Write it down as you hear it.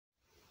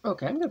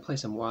Okay, I'm gonna play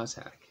some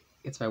WazHack.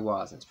 It's by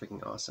Waz, and it's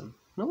freaking awesome.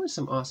 And there's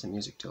some awesome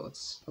music too.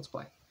 Let's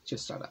play. Let's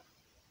just start up.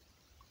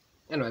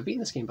 Anyway, I've beaten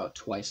this game about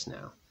twice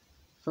now.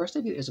 First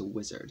I beat it as a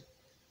wizard,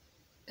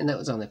 and that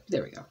was on the.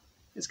 There we go.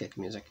 It's good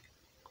music.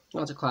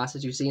 Lots of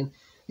classes you see, and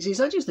you see it's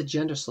not just the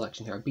gender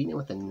selection here. I've beaten it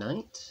with the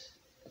knight.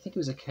 I think it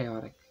was a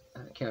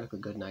chaotically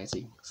good knight. So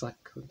you can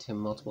select him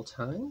multiple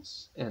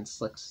times, and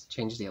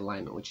changes the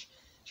alignment, which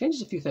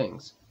changes a few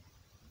things.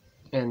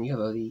 And you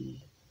have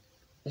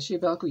is she a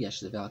Valkyrie? Yes,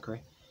 she's a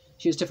Valkyrie.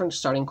 She has different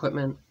starting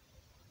equipment,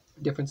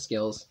 different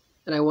skills,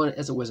 and I won it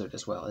as a wizard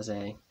as well, as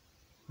a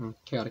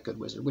chaotic good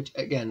wizard, which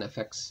again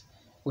affects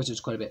wizards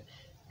quite a bit.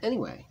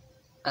 Anyway,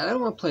 I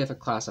don't want to play with a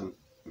class I'm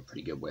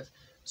pretty good with.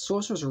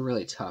 Sorcerers are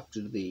really tough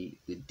due to the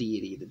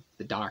deity,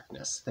 the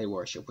darkness they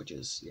worship, which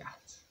is, yeah.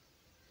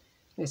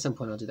 At some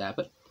point I'll do that,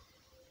 but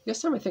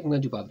this time I think I'm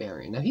going to do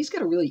Barbarian. Now he's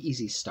got a really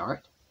easy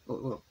start.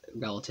 Well,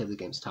 relatively, the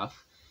game's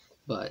tough,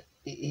 but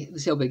see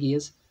how big he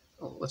is?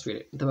 Oh, let's read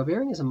it. The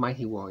Barbarian is a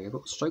mighty warrior, but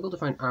will struggle to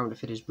find armor to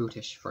fit his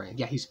brutish frame.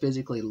 Yeah, he's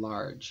physically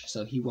large,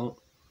 so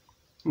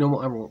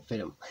normal armor won't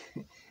fit him.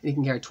 And he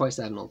can carry twice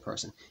that of an old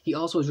person. He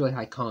also has really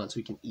high con, so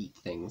he can eat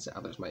things that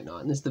others might not.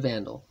 And there's the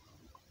Vandal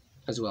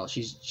as well.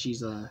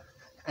 She's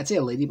I'd say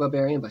a lady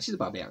barbarian, but she's a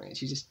barbarian.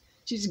 She's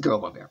a girl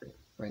barbarian,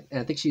 right?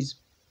 And I think she's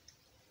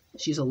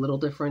a little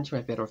different. She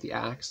might be better with the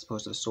axe as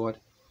opposed to a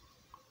sword.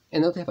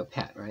 And they'll have a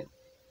pet, right?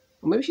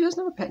 Well, maybe she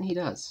doesn't have a pet and he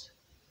does.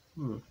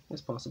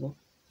 That's possible.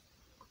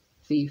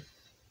 Thief,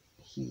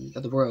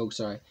 the rogue,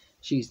 sorry.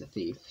 She's the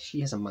thief.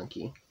 She has a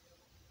monkey.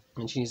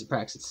 And she needs to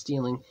practice at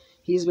stealing.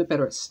 He's a bit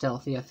better at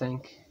stealthy, I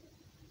think.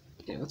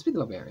 Yeah, let's be the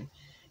barbarian.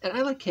 And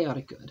I like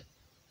chaotic good.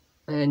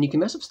 And you can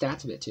mess up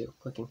stats a bit too,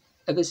 clicking.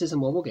 This is a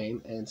mobile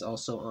game, and it's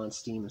also on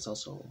Steam. It's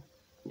also,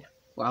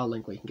 well, I'll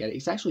link where you can get it.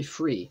 It's actually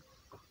free,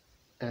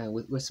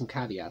 with some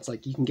caveats.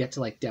 Like, you can get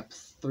to, like,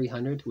 depth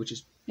 300, which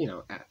is,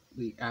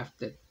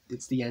 after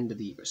it's the end of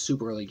the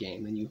super early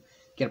game. Then you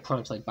get a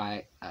prompt, like,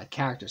 buy a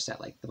character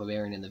set, like the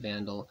Barbarian and the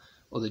Vandal,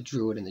 or the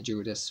Druid and the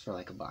Druidess for,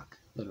 like, $1.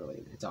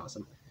 Literally, it's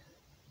awesome.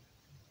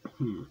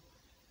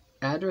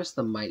 Address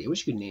the Mighty. I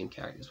wish you could name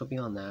characters, but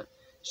beyond that,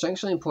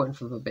 strength's really important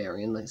for the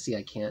Barbarian. Let's see,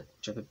 I can't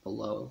jump it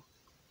below.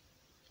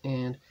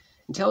 And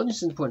intelligence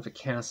is important for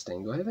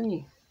casting. Do I have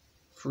any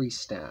free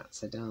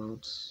stats? I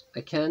don't.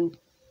 I can.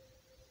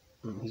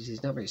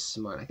 He's not very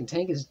smart. I can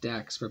tank his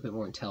dex for a bit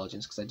more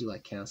intelligence because I do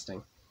like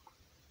casting.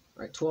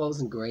 Alright, 12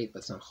 isn't great, but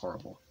it's not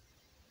horrible.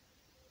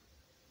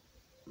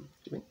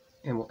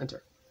 And we'll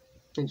enter.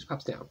 And it just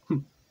pops down.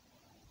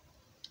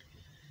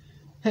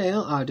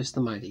 Hail, Ardus the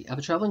Mighty.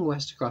 After traveling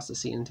west across the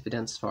sea into the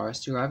dense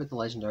forest, you arrive at the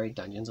legendary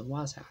dungeons of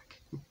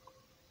WazHack.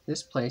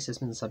 This place has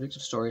been the subject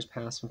of stories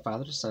passed from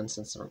father to son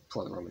since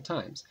before the Roman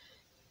times.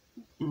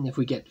 If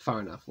we get far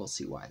enough, we'll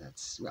see why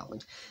that's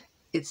relevant.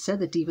 It's said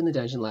that deep in the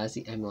dungeon lies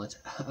the amulet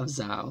of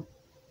Zao,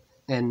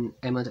 an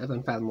amulet of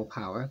unfathomable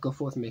power. Go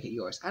forth and make it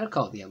yours. I don't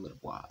call it the amulet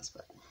of Waz,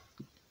 but...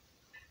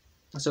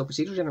 So,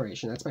 Procedural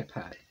Generation, that's my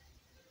pet.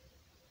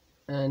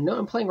 No,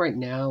 I'm playing right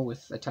now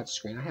with a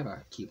touchscreen. I have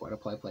a keyboard. I'll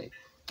play.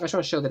 I just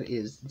want to show that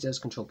it does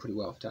control pretty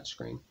well with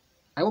touchscreen.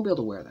 I won't be able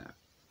to wear that.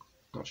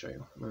 I'll show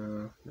you.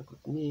 No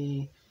click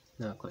me.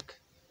 No click.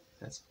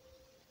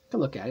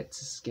 Come look at it.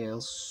 It's a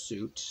scale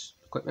suit.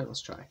 Equipment,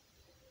 let's try.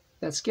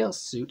 That scale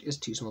suit is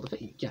too small to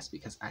fit you. Yes,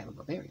 because I am a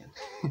barbarian.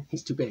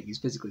 He's too big. He's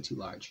physically too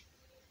large.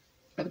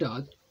 I have a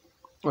dog.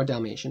 Or a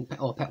Dalmatian.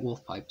 A pet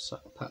wolf pipe.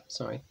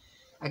 Sorry.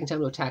 I can tell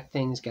him to attack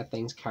things, get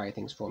things, carry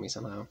things for me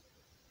somehow.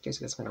 Guess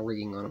I got some kind of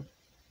rigging on him.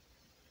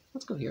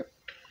 Let's go here.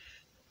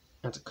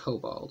 That's a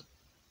kobold.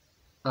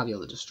 I'll be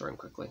able to destroy him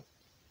quickly.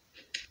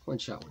 One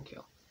shot, one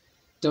kill.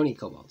 Don't eat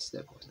kobolds.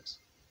 They're poisonous.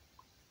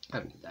 I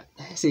don't need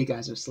that. See, you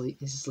guys are asleep.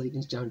 He's asleep.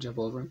 Just don't jump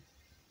over him.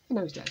 And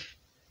now he's dead.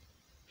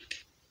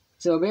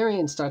 So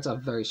Barbarian starts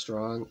off very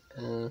strong.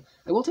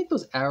 I will take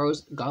those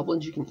arrows.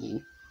 Goblins you can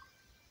eat.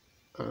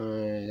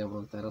 I don't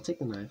want that. I'll take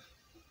the knife.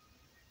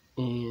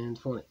 And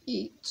if I want to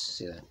eat,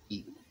 see that?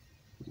 Eat.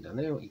 Down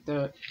there, we'll eat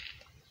that.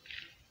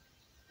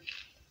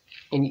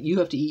 And you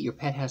have to eat. Your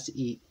pet has to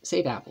eat.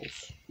 Save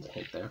apples.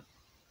 Hint there.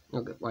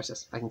 Oh, good. Watch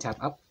this. I can tap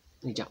up,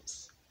 and he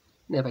jumps.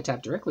 And if I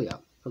tap directly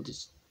up, he'll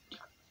just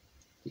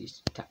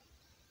tap.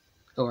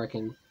 Or I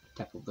can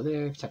tap over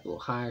there. If I tap a little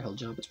higher, he'll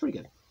jump. It's pretty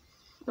good.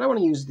 But I want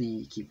to use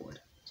the keyboard,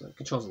 so it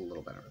controls it a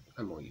little better.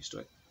 I'm more used to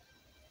it.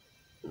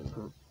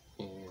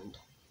 And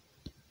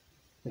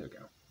there we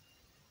go.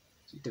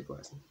 So you did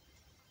blast.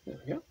 There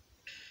we go.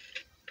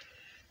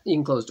 You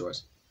can close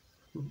doors,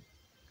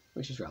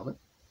 which is relevant.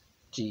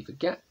 G for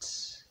get.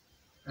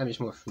 I'm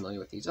just more familiar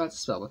with these. Oh,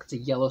 it's a spellbook. It's a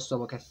yellow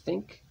spellbook, I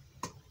think.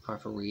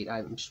 Hard for read.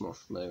 I'm just more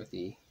familiar with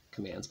the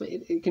commands, but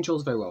it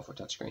controls very well for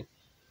touchscreen.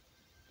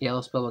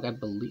 Yellow spellbook, I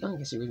believe. Oh, I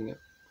guess you're reading it.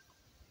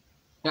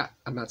 Yeah,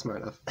 I'm not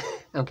smart enough.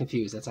 I'm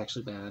confused. That's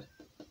actually bad.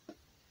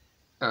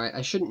 Alright,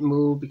 I shouldn't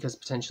move because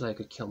potentially I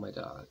could kill my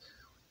dog.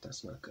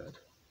 That's not good.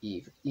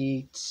 E for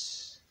eat.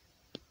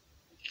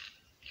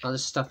 I'll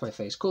just stuff my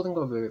face. Cool thing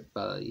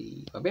about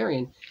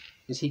Barbarian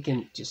is he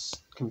can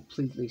just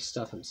completely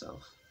stuff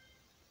himself.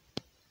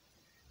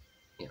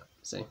 Yeah,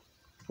 see?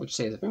 which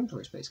saves up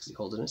inventory space because he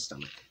holds it in his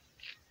stomach.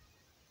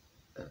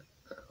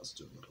 Let's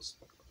do a little.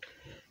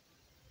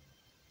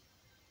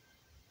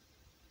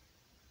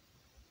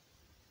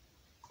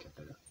 Get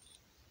better.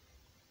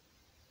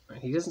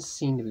 Alright, he doesn't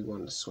seem to be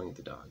wanting to swing at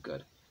the dog.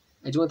 Good.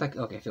 I do want that.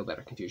 Okay, I feel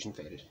better. Confusion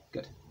faded.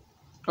 Good.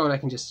 Oh, and I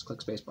can just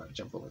click spacebar to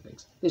jump over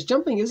things. This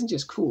jumping isn't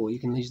just cool. You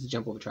can use the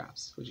jump over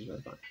traps, which is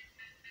really fun.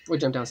 Or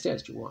jump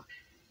downstairs if you want.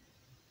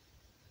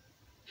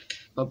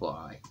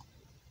 Bye-bye.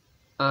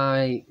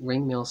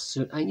 Ringmail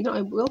suit.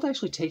 I will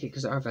actually take it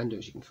because there are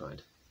vendors you can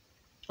find.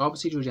 All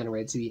procedural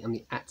generated. See on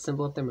the @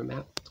 symbol up there on the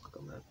map. Let's click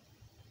on that.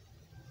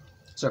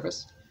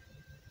 Surface.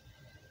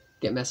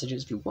 Get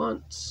messages if you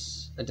want.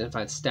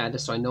 Identified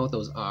status, so I know what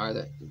those are.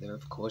 There,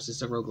 of course,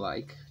 is a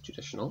roguelike.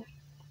 Traditional.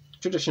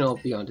 Traditional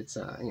beyond its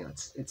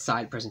its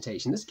side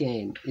presentation. This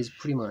game is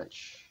pretty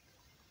much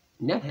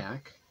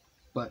Nethack,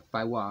 but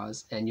by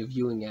Waz, and you're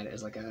viewing it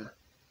as like a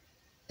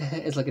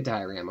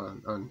diorama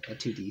on a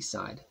 2D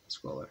side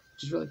scroller,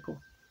 which is really cool.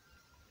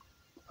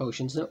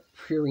 Potions, no,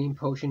 purine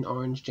potion,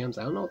 orange gems.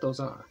 I don't know what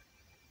those are.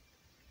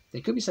 They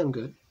could be some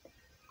good,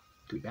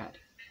 could be bad.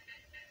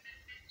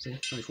 See, I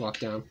just walk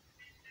down.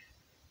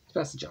 It's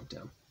best to jump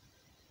down.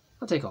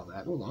 I'll take all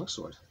that. Oh,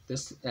 longsword.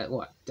 This at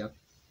what? Depth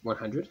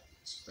 100?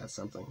 That's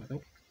something, I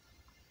think.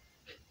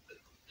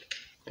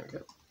 There we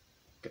go.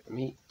 Get the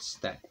meat.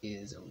 That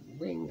is a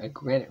ring, a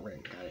granite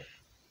ring. Got it.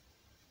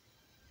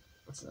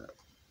 What's that?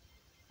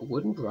 A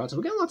wooden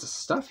broadsword. We got lots of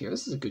stuff here.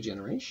 This is a good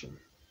generation.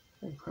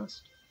 I'm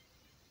impressed.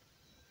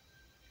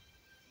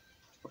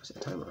 Of course, a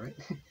timer, right?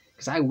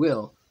 Because I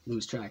will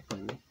lose track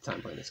playing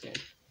this game.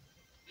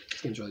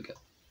 This game's really good.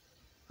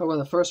 Oh, one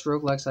of the first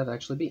roguelikes I've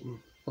actually beaten.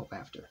 Well,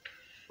 after.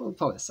 Well,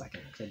 probably the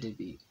second, because I did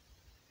beat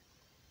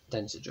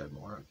Dungeons &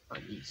 Dreadmore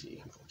on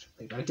easy,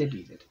 unfortunately. But I did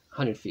beat it.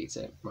 100 feet,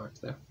 say,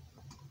 marked there.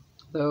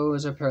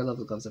 Those are a pair of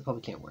level gloves. I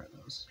probably can't wear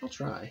those. I'll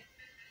try.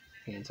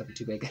 Hands up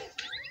too big.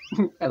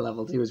 I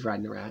leveled. He was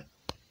riding a rat.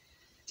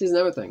 Which is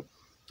another thing.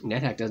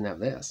 Nethack doesn't have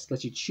this.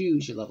 Lets you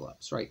choose your level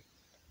ups, right?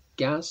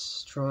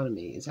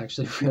 Gastronomy is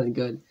actually really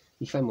good.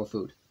 You find more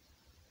food.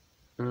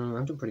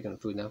 I'm doing pretty good on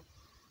food now.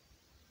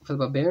 For the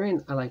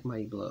barbarian, I like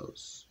mighty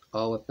blows.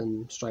 All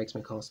weapon strikes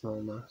may cause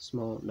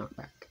small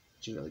knockback,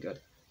 which is really good.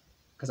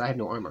 Because I have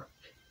no armor.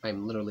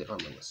 I'm literally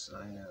armorless.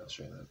 I'll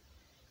show you that.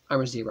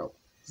 Armor 0.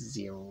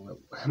 0.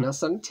 I'm not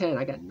 7 10.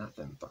 I got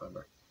nothing for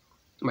armor.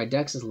 My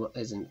dex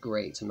isn't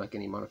great, so I'm not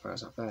getting any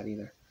modifiers off that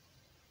either.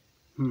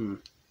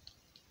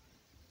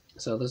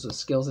 So those are the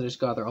skills that I just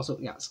got. They're also,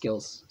 yeah,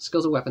 skills.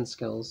 Skills of weapon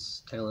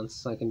skills,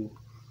 talents. I can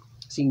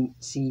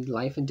see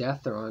life and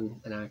death are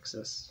on an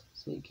axis.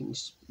 So you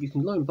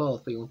can learn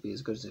both, but you won't be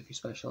as good as if you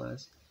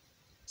specialize.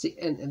 See,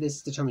 and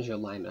this determines your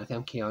alignment. I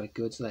found chaotic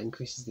good, so that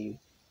increases the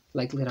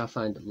likelihood I'll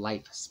find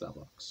life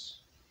spellbooks.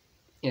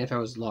 And if I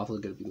was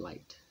lawfully good, it'd be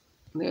light.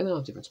 And they all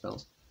have different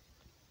spells.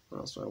 What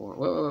else do I want?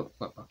 Whoa.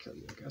 I'll kill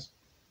you, I guess.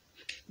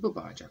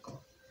 Goodbye,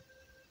 Jackal.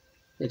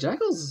 Yeah,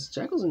 Jackal's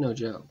are no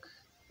joke.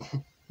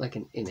 Like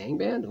an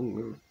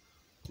Angband?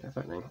 Yeah,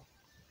 frightening.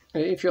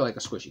 If you're like a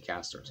squishy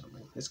caster or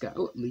something. It's got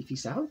leafy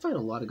stuff. I find a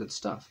lot of good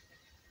stuff.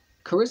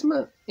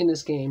 Charisma in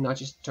this game not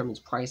just determines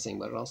pricing,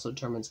 but it also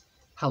determines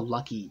how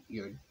lucky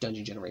your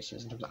dungeon generation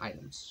is in terms of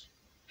items.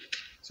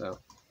 So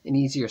an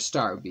easier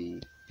start would be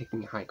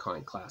picking a high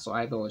con class. So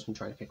I've always been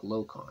trying to pick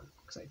low con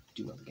because I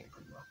do know the game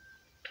pretty well.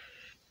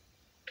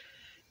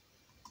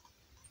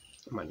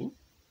 Money.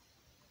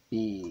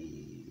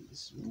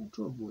 Bees.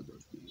 To avoid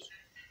those bees.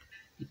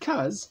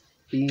 Because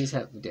bees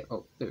have...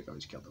 Oh, there we go. We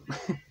just killed them.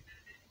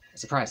 I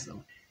surprised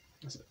them.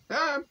 I said,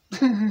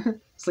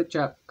 sleep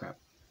trap. Crap.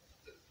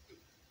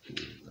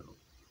 No.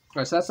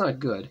 Alright, so that's not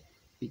good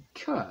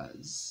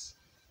because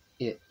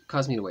it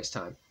caused me to waste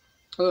time.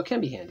 Although it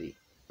can be handy.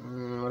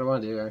 What I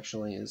want to do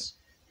actually is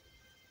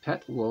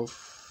pet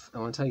wolf. I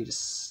want to tell you to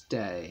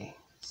stay.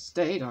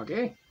 Stay,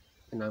 doggy.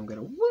 And I'm going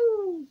to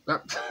woo.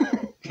 Oh.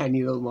 I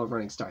need a little more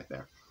running start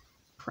there.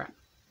 Crap.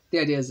 The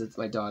idea is that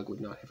my dog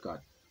would not have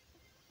got...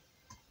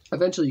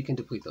 Eventually you can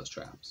deplete those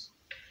traps.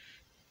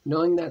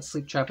 Knowing that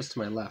sleep trap is to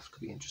my left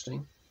could be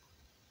interesting.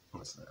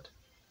 What's that?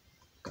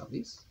 Got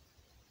these.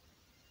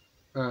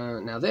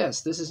 Now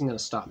this isn't going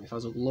to stop me. If I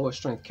was a lower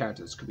strength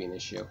character, this could be an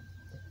issue.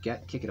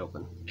 Kick it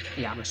open.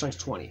 Yeah, my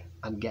strength's 20.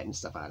 I'm getting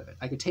stuff out of it.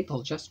 I could take the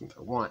whole chest if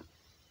I want.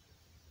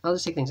 I'll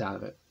just take things out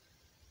of it.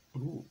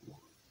 Ooh.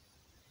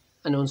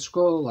 Unknown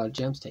scroll, a lot of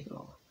gems, take it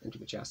all into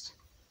the chest.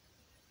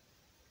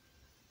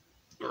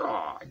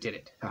 Oh, I did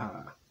it.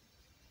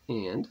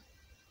 And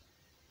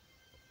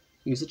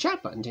use the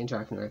chat button to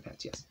interact with our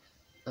pets, yes.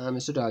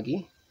 Mr.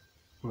 Doggie,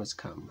 let's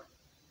come.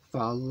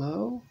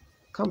 Follow.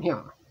 Come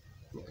here.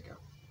 There we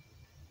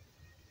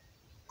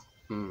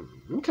go.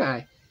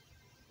 Okay.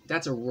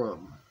 That's a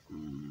room.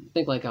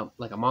 Think like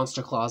a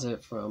monster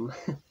closet from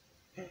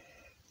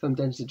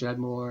Dungeons &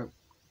 Dreadmore.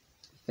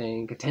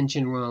 Think a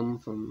tension room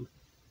from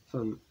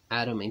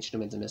Adam, Ancient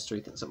Domains of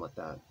Mystery, something like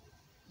that.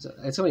 So,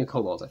 it's only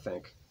kobolds, I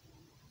think.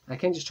 I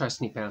can't just try to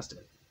sneak past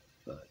it,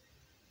 but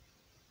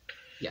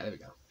yeah, there we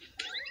go.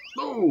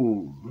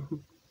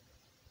 Boom!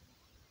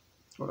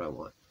 What do I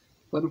want?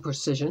 Weapon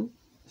precision.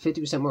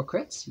 50% more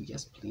crits?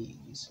 Yes,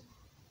 please.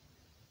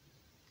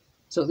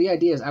 So the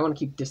idea is I want to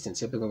keep distance.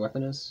 See how big my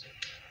weapon is?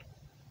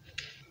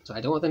 So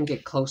I don't want them to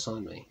get close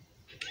on me.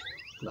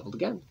 Leveled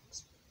again.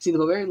 See, the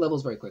barbarian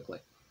levels very quickly.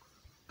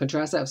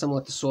 Contrast that with someone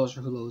like the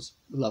sorcerer who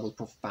levels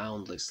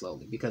profoundly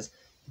slowly because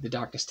the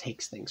darkness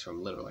takes things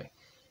from literally.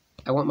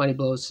 I want mighty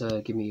blows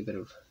to give me a bit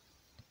of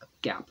a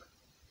gap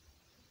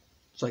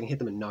so I can hit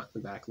them and knock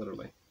them back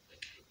literally.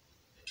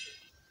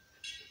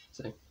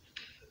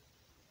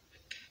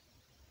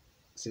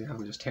 See how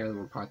I'm just tearing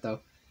them apart though?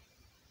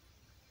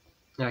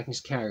 And I can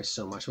just carry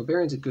so much.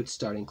 Barbarian's a good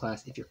starting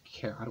class if you're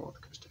care. I don't want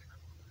the curse dagger.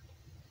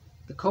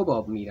 The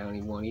cobalt meat I don't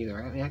even want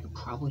either. I mean, I could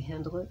probably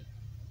handle it.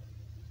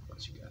 What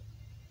else you got?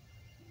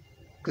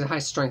 Because at high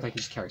strength, I can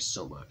just carry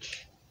so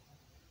much.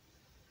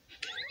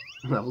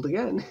 Leveled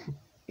again.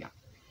 Yeah.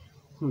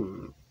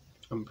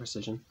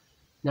 Precision.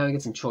 Now we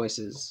get some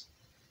choices.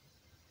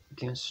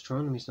 Against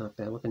strong enemies, not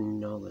bad. Weapon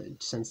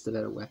knowledge. Sense the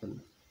better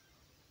weapon.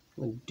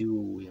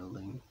 Dual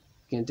wielding.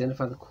 You can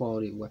identify the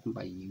quality of weapon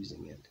by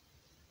using it.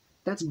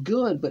 That's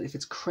good, but if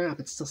it's crap,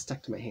 it's still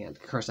stuck to my hand.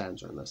 Curse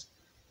items are in this.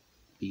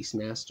 Beast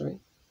mastery.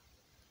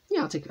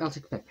 Yeah, I'll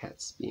take my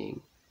pets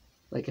being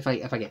like if I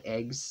get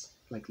eggs,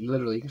 like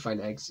literally you can find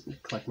eggs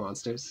and collect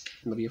monsters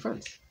and they'll be your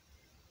friends.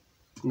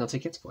 And they'll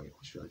take hits for you,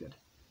 which is really good.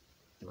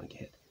 They want to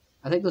get hit.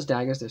 I think those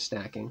daggers they're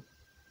stacking.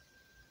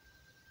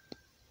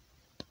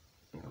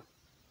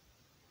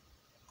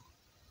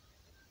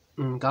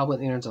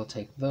 Goblin innards, I'll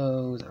take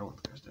those. I don't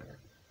want the curse dagger.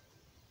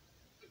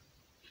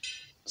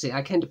 See,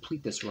 I can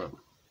deplete this room.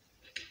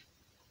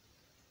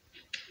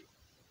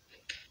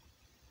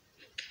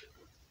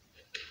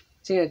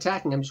 See, in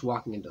attacking, I'm just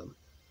walking into them.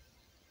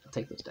 I'll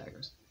take those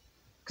daggers.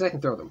 Because I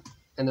can throw them.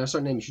 And there are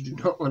certain enemies you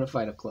do not want to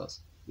fight up close.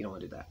 You don't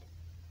want to do that.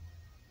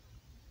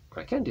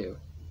 What I can do,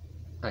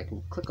 I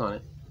can click on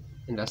it,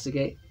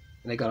 investigate,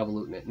 and I got all the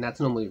loot in it. And that's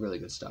normally really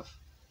good stuff.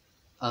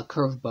 A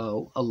curved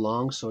bow, a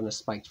long sword, and a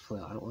spiked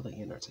flail. I don't want the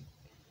innards. I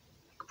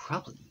could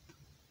probably eat them.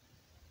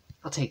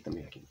 I'll take them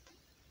if I can eat them.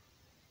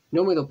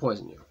 Normally they'll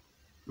poison you.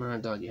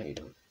 Doggie, how you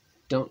doing?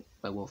 Don't,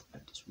 my wolf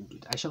pet is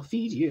wounded. I shall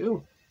feed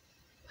you.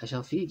 I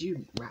shall feed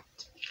you,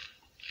 rat.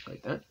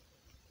 Like that.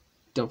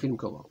 Don't feed him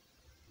cobalt.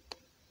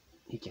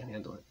 He can't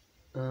handle it.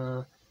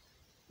 And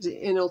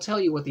it'll tell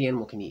you what the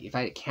animal can eat. If I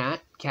had a cat,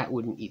 cat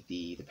wouldn't eat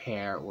the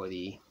pear or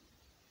the...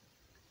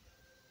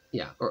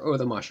 Yeah, or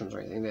the mushrooms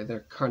or anything.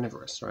 They're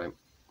carnivorous, right?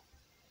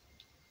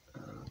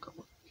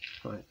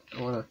 Right.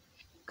 I want to...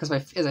 Because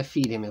as I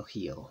feed him, he'll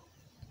heal.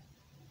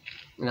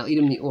 And I'll eat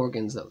him the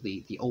organs,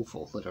 the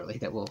offal, literally,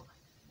 that will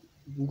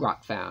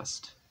rot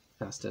fastest.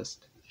 I'm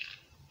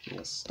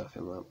going to stuff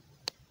him up.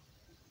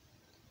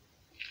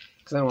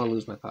 Because I don't want to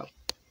lose my pup.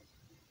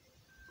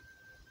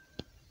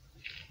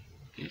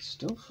 He's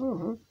still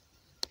full,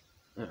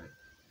 huh? Alright.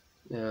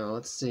 Now,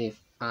 let's see if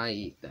I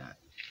eat that.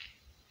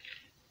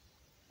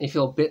 I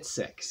feel a bit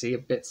sick. See, a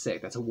bit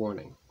sick. That's a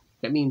warning.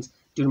 That means,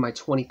 due to my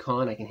 20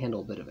 con, I can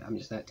handle a bit of it. I'm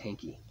just that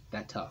tanky.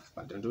 That tough.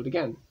 But don't do it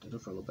again. Don't do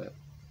it for a little bit.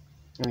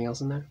 Anything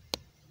else in there?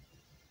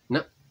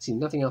 No. See,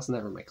 nothing else in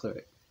that room. I cleared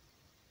it.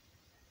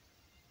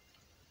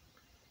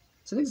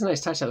 So I think it's a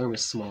nice touch. That room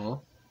is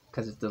small.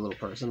 Because it's the little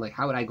person. Like,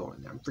 how would I go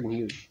in there? I'm freaking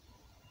huge.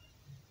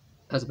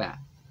 That's a bat.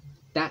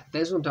 That's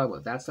what I'm talking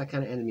about. That's that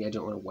kind of enemy I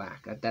don't want to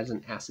whack. That is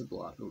an acid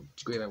blob. It would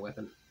degrade my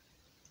weapon.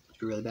 It'd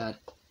be really bad.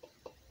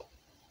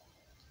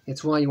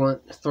 It's why you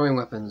want throwing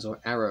weapons or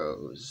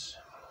arrows.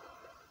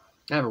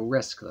 I have a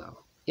risk, though.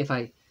 If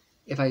I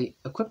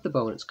equip the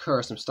bow and it's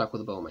cursed, I'm stuck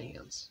with a bow in my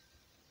hands.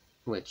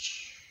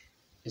 Which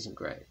isn't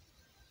great.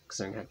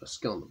 Considering I have no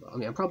skill in the bow. I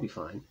mean, I'm probably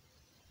fine.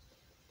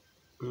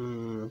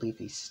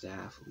 Leafy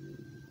staff. Ooh,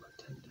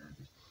 10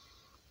 daggers.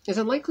 It's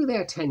unlikely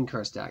there are 10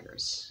 cursed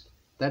daggers.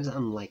 That is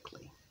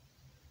unlikely.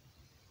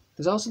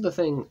 There's also the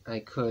thing I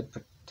could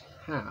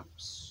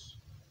perhaps...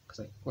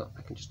 Because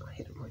I can just not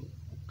hit him, right?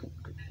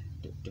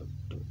 Don't,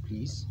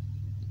 please.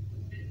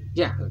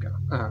 Yeah, there we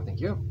go.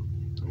 Thank you.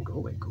 Go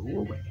away, go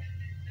away.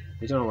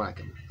 We don't whack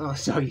him. Oh,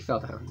 sorry, he fell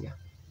down. Yeah,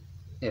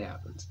 it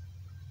happens.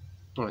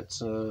 Alright,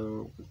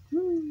 so...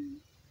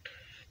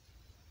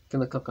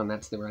 Gonna click on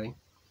that to the right.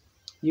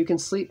 You can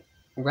sleep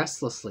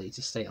restlessly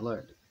to stay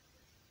alert.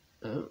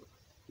 Oh,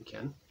 you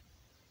can.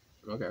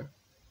 Okay.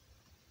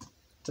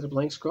 Is it a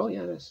blank scroll?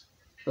 Yeah, it is.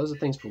 Those are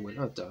things for wood.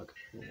 Oh, dog.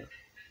 Yeah.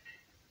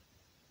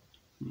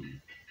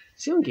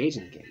 See how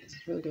engaging the game is.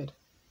 It's really good.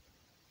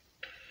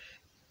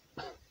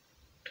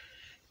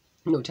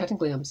 No,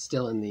 technically I'm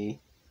still in the...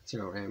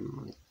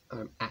 I'm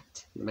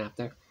at the map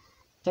there.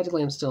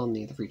 Technically I'm still in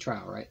the free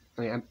trial, right?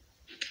 I mean, I'm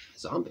a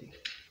zombie.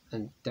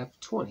 And depth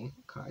 20.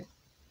 Okay.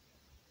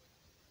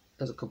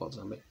 There's a cobalt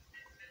zombie.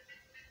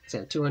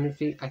 So 200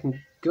 feet. I can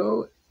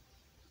go...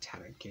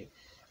 Tattered cape.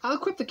 I'll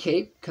equip the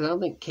cape, because I don't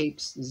think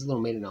capes... This is a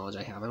little meta knowledge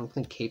I have. I don't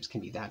think capes can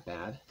be that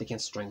bad. They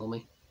can't strangle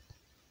me.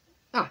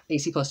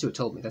 AC +2, it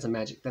told me. That's a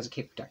magic. That's a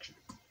cape protection.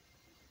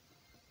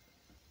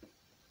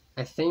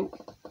 I think...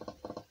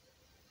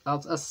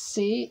 I'll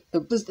see...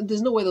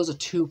 There's no way those are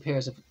 2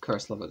 pairs of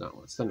curse level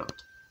gauntlets. They're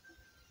not.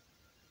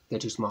 They're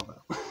too small,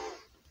 though.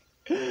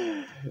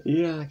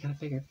 Yeah, I kind of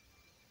figured.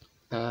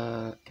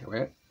 Can I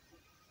wear it?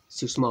 It's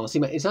too small. See,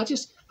 it's not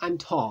just I'm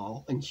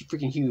tall and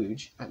freaking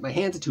huge. My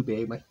hands are too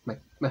big.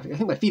 I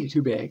think my feet are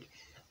too big.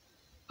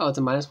 Oh, it's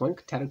a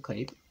 -1 tattered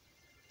cape.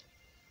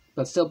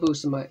 But still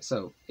boosting my...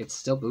 So, it's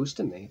still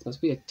boosting me. It must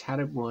be a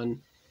tattered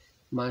one,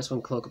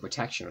 -1 cloak of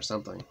protection or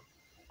something.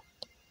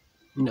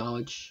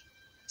 Knowledge.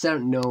 So I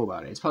don't know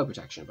about it. It's probably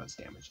protection, but it's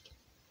damaged.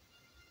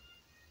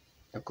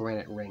 A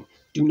granite ring.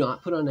 Do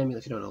not put on an amulet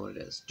if you don't know what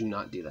it is. Do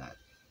not do that.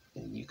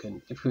 And you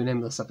can... If you're an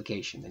amulet of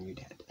suffocation, then you're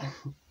dead.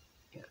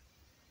 Yeah.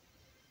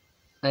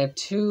 I have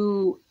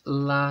 2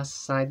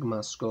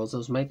 Lasagma scrolls.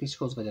 Those might be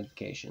scrolls of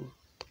identification.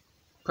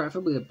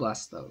 Preferably to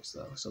bless those,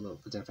 though, so they'll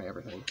identify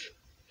everything.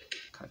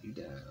 Cut you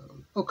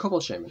down. Oh,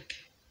 Kobold Shaman.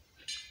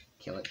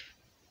 Kill it.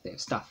 They have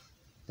stuff.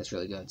 That's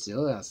really good. See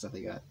all that stuff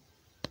they got.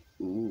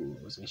 Ooh,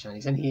 those are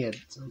shinies. And he had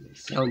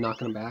zombies. See how I'm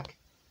knocking them back?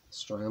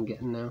 Strong I'm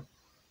getting now.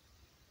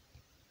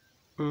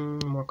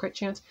 More crit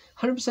chance.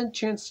 100%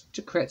 chance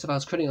to crit. So if I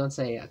was critting on,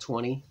 say, a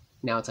 20,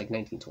 now it's like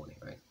 1920,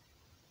 right?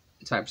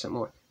 It's 5%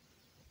 more.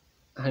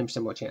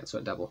 100% more chance, so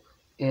a double.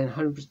 And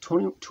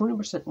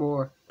 200%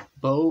 more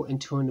bow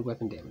and 200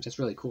 weapon damage. That's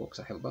really cool because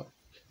I have a bow.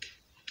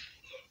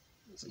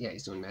 So yeah,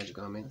 he's doing magic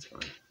on me. That's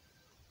fine.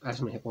 I have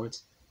so many hit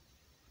points.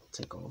 I'll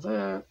take all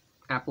that.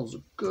 Apples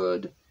are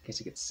good in case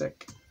he gets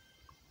sick.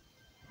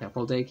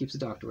 Apple day keeps the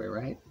doctor away,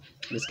 right?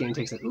 This game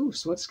takes it. Ooh,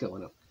 sword skill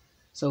went up.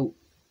 So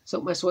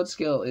my sword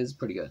skill is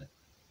pretty good.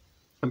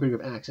 I'm pretty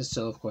good at axes,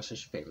 so of course I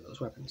should favor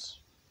those weapons.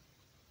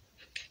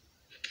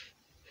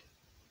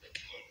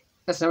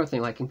 That's another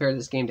thing. Like compared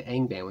this game to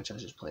Angband, which I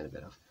was just playing a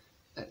bit of.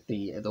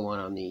 The one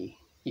on the...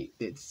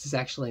 It's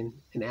actually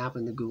an app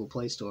in the Google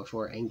Play Store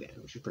for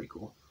Angband, which is pretty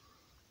cool.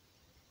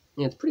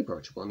 And it's pretty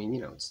approachable. I mean,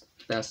 you know, it's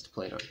best to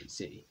play it on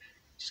PC.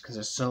 Just because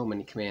there's so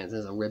many commands.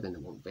 There's a ribbon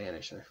that won't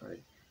vanish. And I find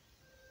it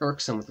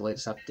irksome with the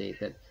latest update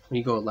that when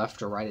you go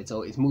left or right,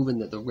 it's moving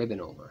the ribbon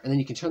over. And then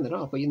you can turn that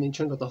off, but then you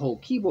turn off the whole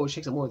keyboard, which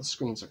takes up more of the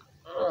screen. It's like,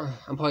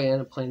 I'm probably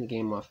end up playing the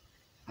game off.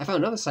 I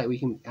found another site where you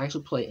can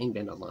actually play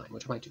Angband online,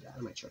 which I might do that.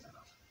 I might turn that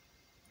off.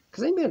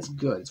 Because Angband's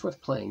good. It's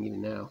worth playing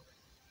even now.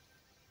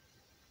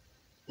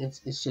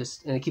 It's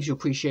just, and it gives you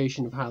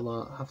appreciation of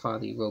how far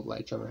the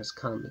roguelike genre has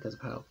come because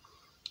of how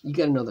you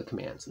got to know the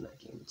commands in that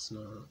game. It's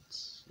not,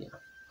 yeah,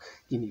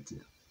 you need to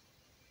know.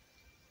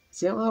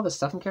 See how all the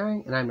stuff I'm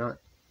carrying, and I'm not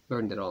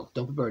burdened at all.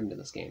 Don't be burdened in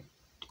this game.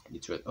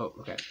 It's really, oh,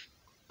 okay,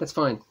 that's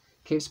fine.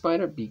 Cave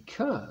spider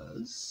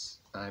because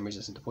I'm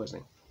resistant to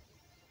poisoning.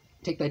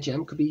 Take that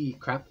gem. Could be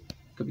crap.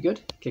 Could be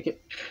good. Kick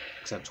it.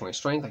 Because I have 20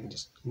 strength, I can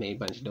just make a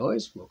bunch of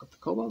noise. Woke up the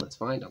kobold. That's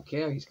fine. Don't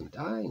care. He's gonna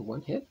die in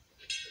 1 hit.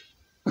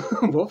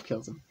 Wolf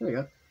kills him. There we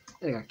go.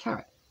 And I got a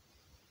carrot.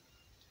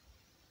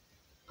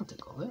 I'll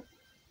take all that.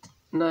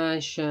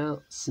 Nice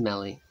shell.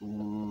 Smelly. I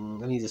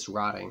mean, just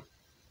rotting.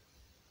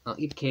 I'll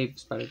eat cave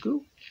spider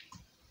goo.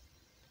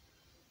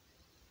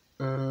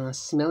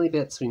 Smelly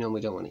bits we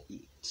normally don't want to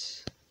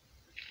eat.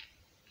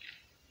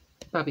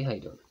 Bobby, how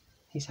you doing?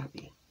 He's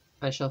happy.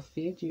 I shall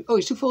feed you. Oh,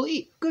 he's too full to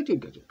eat. Good,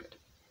 good, good, good, good.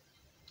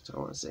 That's what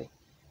I want to see.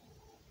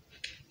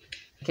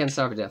 I can't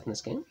starve to death in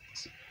this game.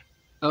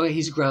 Oh, yeah,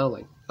 he's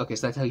growling. Okay,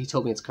 so that's how he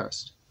told me it's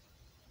cursed.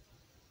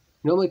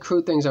 Normally,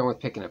 crude things aren't worth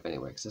picking up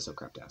anyway, because they're so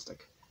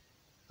craptastic.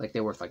 Like,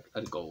 they're worth, like,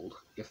 a gold,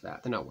 if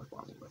that. They're not worth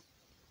bothering with.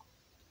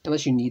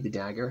 Unless you need the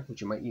dagger,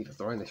 which you might need for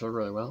throwing. They throw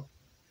really well.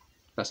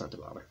 Best not to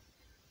bother.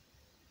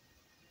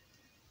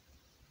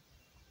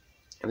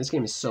 And this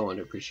game is so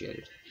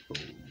underappreciated.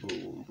 Boom,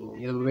 boom, boom.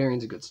 Yeah, the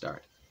Barbarian's a good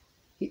start.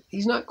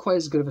 He's not quite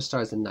as good of a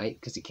start as the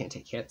Knight, because he can't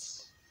take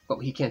hits. But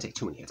he can't take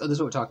too many hits. Oh, this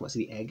is what we're talking about.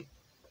 See the egg?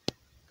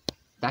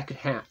 That could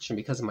hatch, and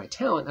because of my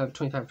talent, I have a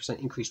 25%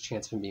 increased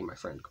chance of him being my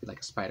friend. Could be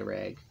like a spider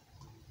egg,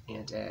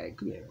 ant egg,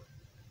 could be anything.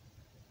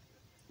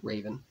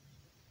 Raven.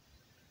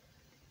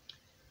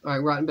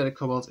 Alright, rotten bit of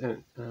kobolds,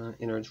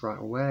 innards rot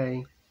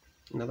away.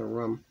 Another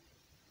room.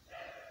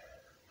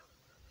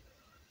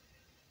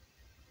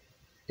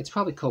 It's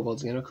probably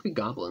kobolds again, or it could be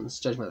goblins,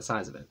 judging by the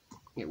size of it.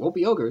 It won't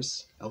be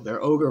ogres. Oh,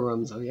 they're ogre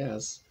rooms, oh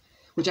yes.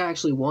 Which I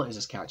actually want as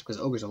this character, because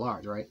ogres are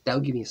large, right? That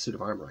would give me a suit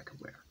of armor I could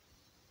wear.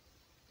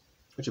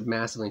 Which would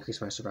massively increase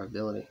my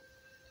survivability.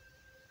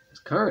 Because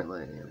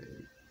currently, I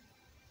mean,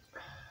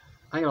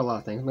 I got a lot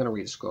of things. I'm going to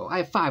read a scroll. I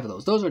have 5 of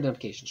those. Those are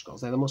identification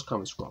scrolls. They're the most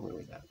common scroll. I'm going to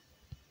read that.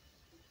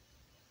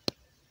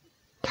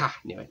 Ha!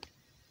 Knew it.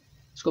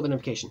 Scroll of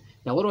identification.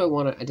 Now, what do I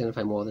want to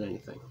identify more than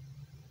anything?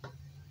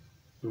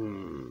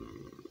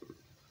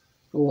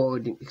 What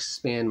would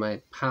expand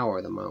my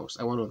power the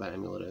most? I wonder what that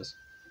amulet is.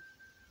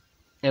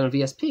 And a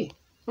VSP.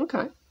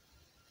 Okay.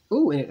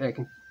 Ooh, and I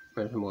can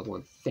identify more than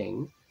one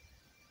thing.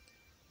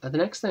 The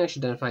next thing I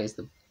should identify is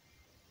the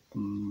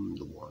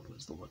wand. What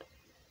is the wand?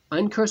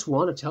 Uncursed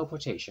Wand of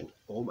Teleportation.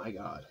 Oh my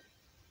god.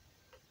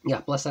 Yeah,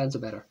 blessed items are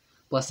better.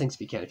 Bless things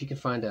if you can. If you can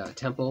find a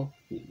temple,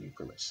 you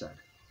pretty much said.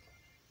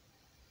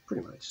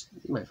 Pretty much.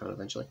 You might find it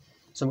eventually.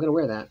 So I'm going to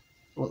wear that.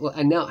 Well,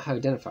 I now have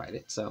identified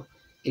it, so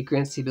it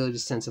grants the ability to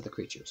sense other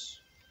creatures.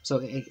 So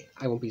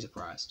I won't be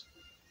surprised.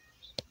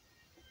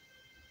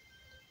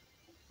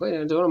 Wait,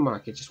 I don't want to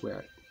mark it, just wear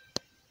it.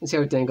 And see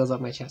how it dangles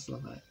off my chest. I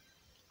love that.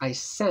 I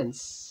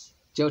sense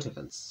Joe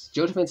Defense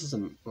is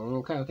a...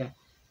 Oh, okay.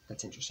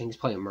 That's interesting. He's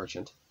probably a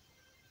merchant.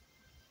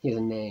 He has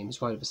a name. He's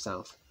probably to the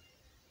south.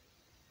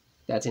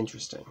 That's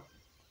interesting.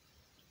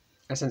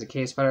 I sense a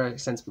cave spider.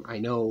 I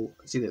know...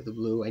 See the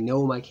blue? I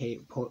know my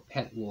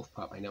pet wolf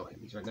pup. I know him.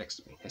 He's right next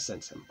to me. I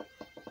sense him.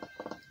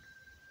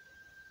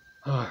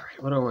 Alright,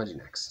 what do I want to do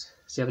next?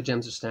 See how the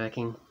gems are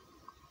stacking?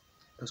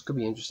 Those could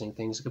be interesting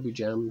things. It could be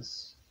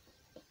gems.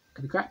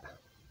 Could be crap.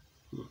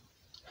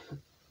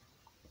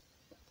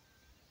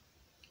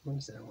 What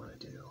is it I want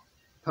to do?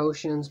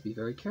 Potions. Be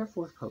very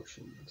careful with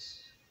potions.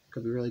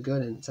 Could be really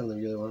good and something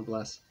you really want to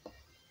bless.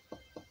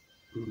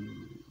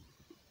 I'm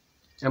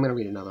going to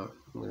read another.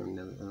 I'm going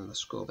to read another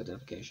scroll of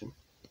identification.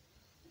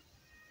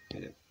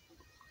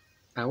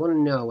 I want to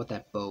know what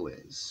that bow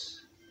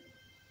is.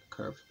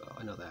 Curved bow.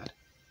 I know that.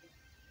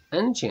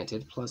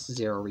 Enchanted plus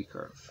 0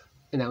 recurve.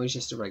 And that was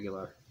just a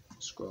regular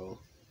scroll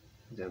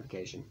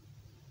identification.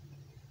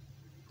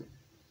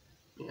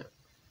 Yeah.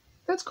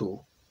 That's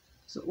cool.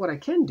 So what I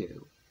can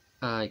do,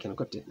 I can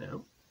equip it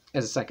now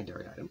as a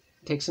secondary item.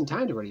 It takes some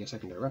time to ready a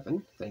secondary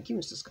weapon. Thank you,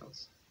 Mr.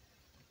 Skulls.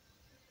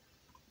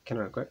 Can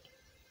I equip?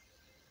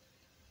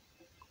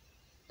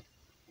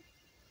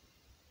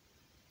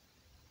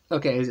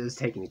 Okay, it's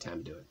taking me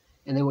time to do it.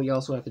 And then what you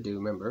also have to do,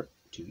 remember,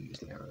 to use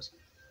the arrows.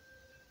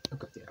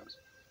 Equip the arrows.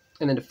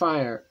 And then to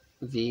fire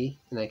V,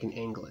 and I can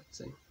angle it.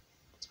 See?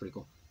 It's pretty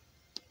cool.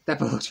 That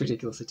bow looks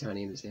ridiculously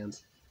tiny in his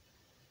hands.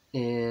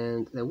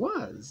 And there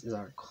was, as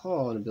I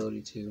recall, an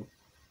ability to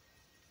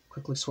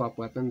quickly swap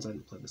weapons. I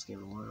haven't played this game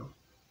in a while.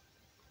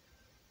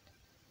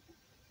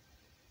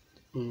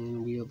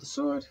 And wield the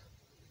sword.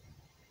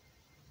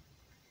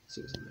 Let's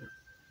see what's in there.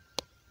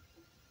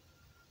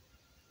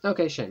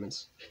 Okay,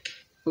 shamans.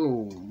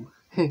 Boom.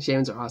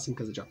 Shamans are awesome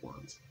because they drop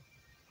wands.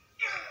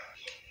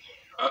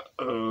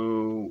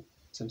 Uh-oh.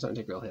 So I'm starting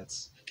to take real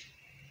hits.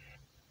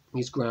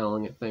 He's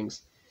growling at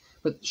things.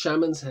 But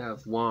shamans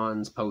have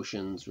wands,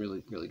 potions,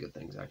 really, really good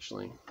things,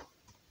 actually.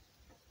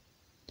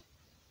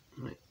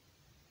 Right.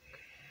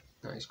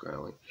 Nice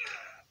growling.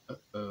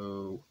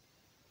 Uh-oh.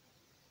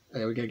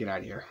 Okay, we gotta get out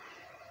of here.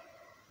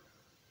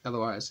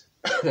 Otherwise,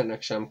 the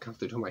next shaman come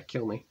through who might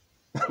kill me.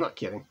 I'm not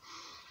kidding.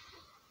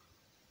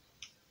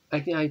 I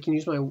can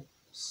use my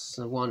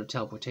wand of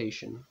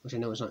teleportation, which I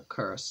know is not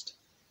cursed.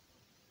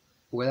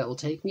 Where that will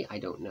take me, I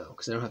don't know,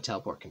 because I don't have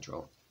teleport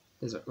control.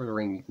 There's a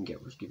ring you can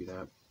get, which will give you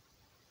that.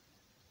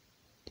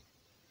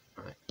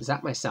 Alright,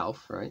 zap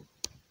myself, right?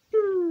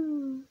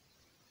 Oh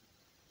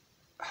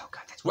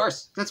god, that's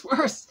worse! That's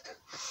worse!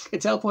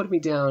 It teleported me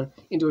down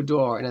into a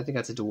door, and I think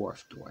that's a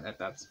dwarf door.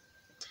 That's...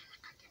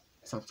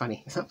 It's not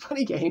funny. It's not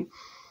funny, game.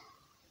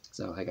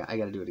 So I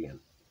gotta do it again.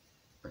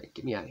 Alright,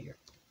 get me out of here.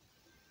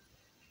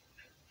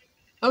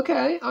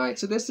 Okay, alright,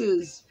 so this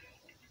is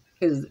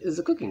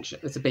a cooking shop.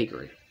 It's a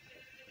bakery.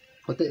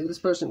 What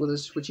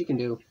she can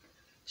do,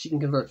 she can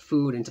convert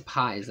food into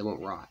pies that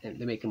won't rot, and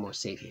they make them more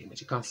satiating,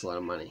 which it costs a lot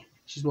of money.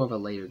 She's more of a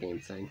later game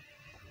thing.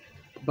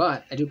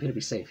 But I do appear to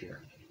be safe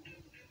here.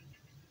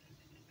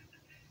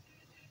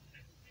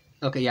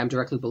 Okay, yeah, I'm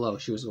directly below.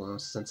 She was the one I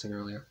was sensing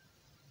earlier.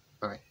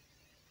 Alright.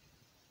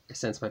 I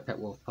sense my pet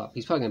wolf pup.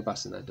 He's probably going to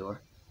bust in that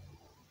door.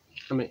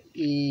 I'm going to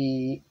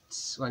eat...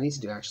 What I need to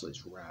do actually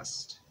is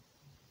rest.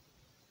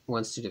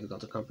 One's too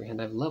difficult to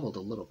comprehend. I've leveled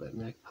a little bit.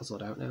 May I puzzle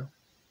it out now?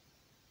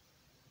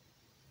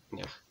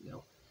 Yeah,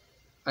 no.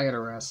 I gotta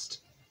rest.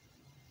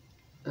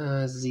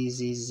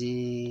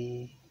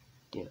 Z.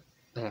 Yeah,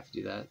 I have to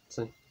do that.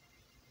 So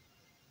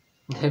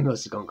I'm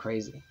mostly going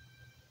crazy.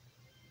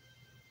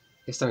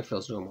 My stomach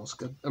feels normal. It's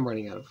good. I'm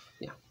running out of,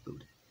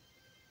 food.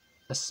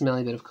 A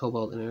smelly bit of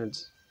cobalt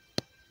innards.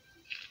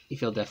 You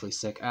feel deathly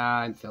sick.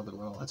 I failed the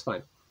roll. That's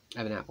fine.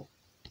 I have an apple.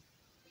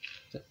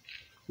 So,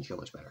 you feel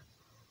much better.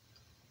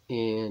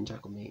 And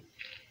tackle meat.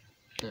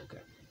 Okay.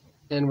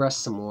 And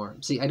rest some more.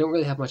 See, I don't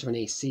really have much of an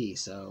AC,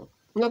 so...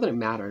 Not that it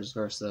matters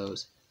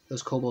versus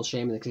those cobalt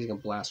shaman, because he's going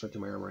to blast right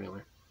through my armor anyway.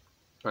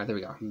 Alright, there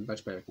we go. I'm in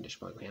much better condition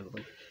to handle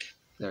him.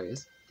 There he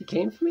is. He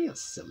came for me?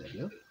 That's silly of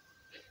you.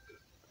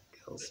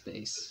 Kill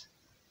space.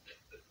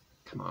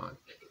 Come on.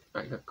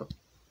 Alright, go.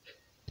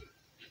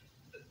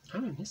 How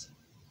did I miss him?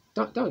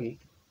 Doggie.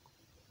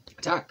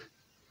 Attack!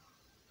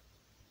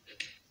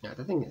 Yeah,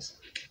 the thing is...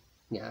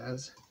 Yeah,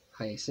 that's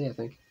high AC, I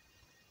think.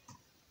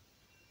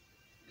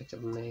 Picked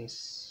up a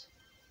mace.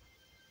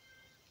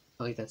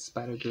 I like that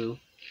spider goo.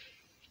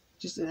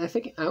 Just, I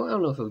think, I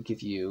don't know if it would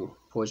give you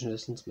poison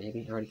resistance,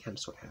 maybe. I already kind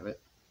of sort of have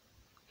it.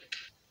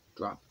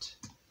 Dropped.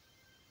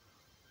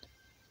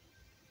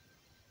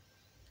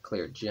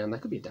 Cleared gem.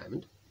 That could be a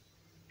diamond.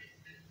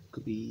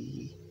 Could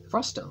be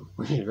frost stone,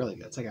 which is really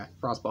good. It's like a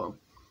frost bomb.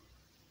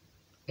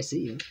 I see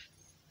you.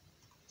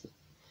 I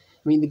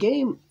mean, the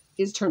game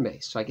is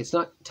turn-based. Like, it's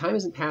not, time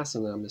isn't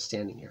passing when I'm just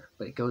standing here,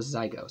 but it goes as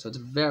I go. So it's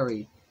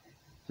very,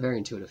 very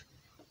intuitive.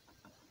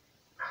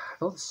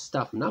 All this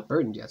stuff. I'm not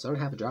burdened yet, so I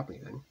don't have to drop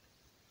anything.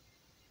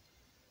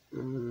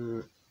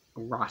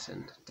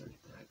 Rotten. Don't eat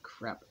that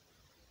crap.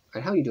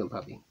 Alright, how are you doing,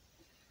 puppy?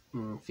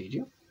 Feed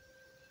you?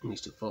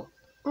 He's too full.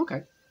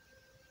 Okay.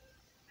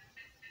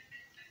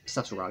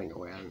 Stuff's rotting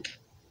away.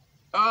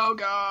 Oh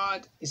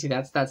god! You see,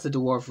 that's the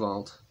dwarf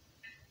vault.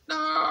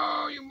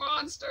 No, you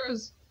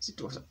monsters! See,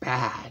 dwarves are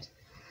bad.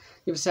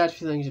 You have a sad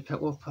feeling your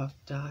pet wolf puff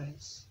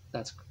dies.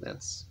 That's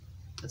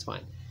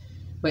fine.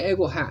 My egg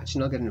will hatch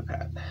and I'll get a new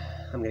pet.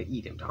 I'm gonna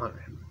eat him to honor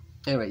him.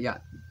 Anyway, yeah,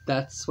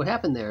 that's what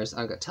happened there is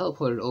I got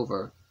teleported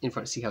over in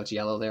front. See how it's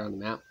yellow there on the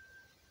map?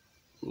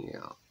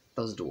 Yeah,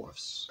 those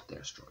dwarfs,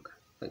 they're stronger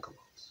than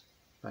kobolds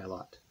by a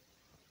lot.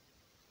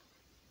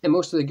 And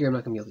most of the gear I'm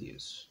not gonna be able to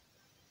use.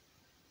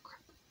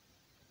 Crap.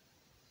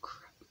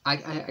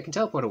 I can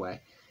teleport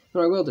away.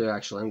 What I will do,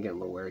 actually, I'm getting a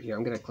little worried here.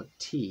 I'm gonna click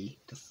T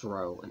to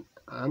throw, and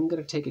I'm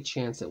gonna take a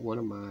chance that one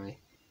of my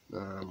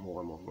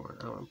more.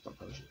 I don't want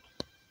potion.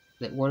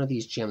 That one of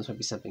these gems might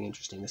be something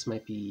interesting. This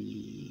might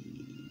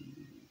be.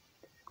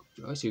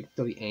 Oh, so you can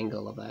feel the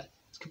angle of that.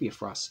 This could be a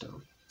frost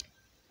stone.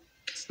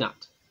 It's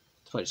not.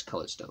 It's probably just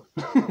colored stone.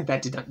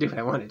 That did not do what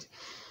I wanted.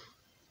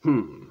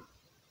 Okay,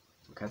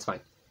 that's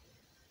fine.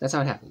 That's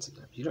how it happens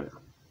sometimes. You don't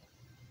know.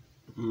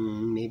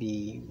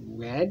 Maybe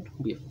red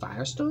would be a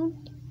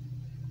firestone?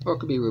 Or it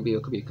could be a ruby, or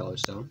it could be a colored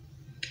stone.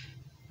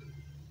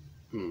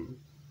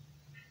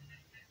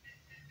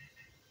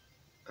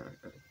 Alright.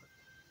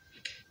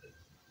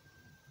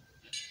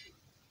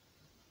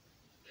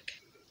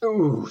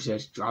 Ooh, see, I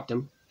just dropped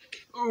him.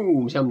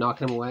 Ooh, see, I'm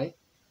knocking him away.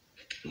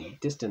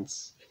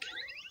 Distance.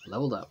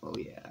 Leveled up, oh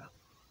yeah.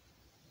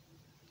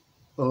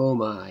 Oh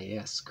my,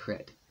 yes,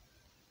 crit.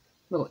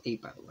 Level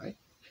 8, by the way.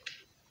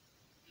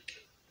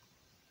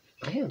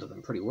 I handled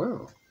them pretty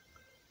well.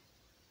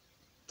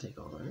 Take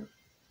all that.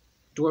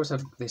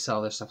 Dwarves they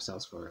sell their stuff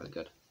sells for really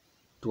good.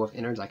 Dwarf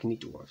innards, I can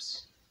eat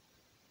dwarves.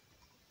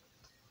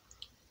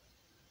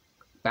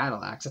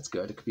 Battle axe, that's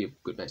good. It could be a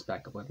good, nice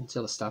backup weapon. See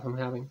all the stuff I'm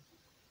having?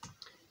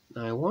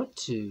 Now I want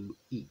to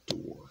eat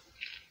dwarf.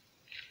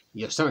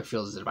 Your stomach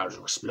feels as if it's about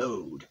to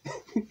explode.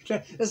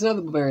 That's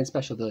another barbarian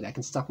special ability. I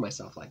can stuff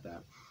myself like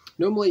that.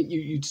 Normally,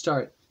 you'd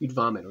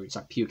vomit or you'd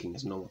start puking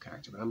as a normal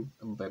character, but I'm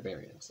a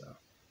barbarian, so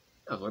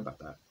I was worried about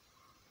that.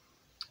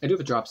 I do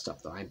have a drop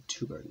stuff, though. I'm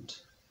too burdened.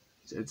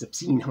 It's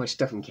obscene how much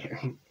stuff I'm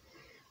carrying.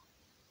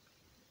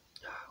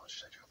 What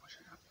should I drop?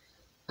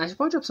 I should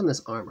probably drop some of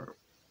this armor.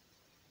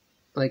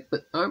 But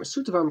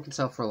suits of armor can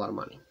sell for a lot of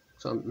money,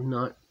 so I'm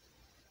not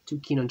too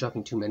keen on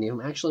dropping too many of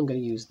them. Actually, I'm going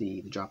to use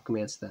the drop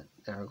commands that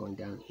are going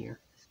down here.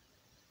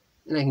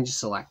 And I can just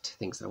select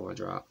things that I want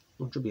to drop,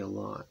 which will be a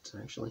lot,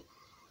 actually.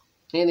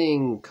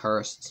 Anything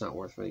cursed, it's not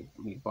worth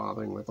me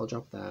bothering with. I'll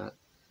drop that.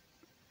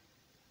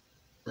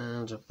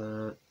 I'll drop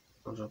that.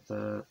 I'll drop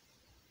that.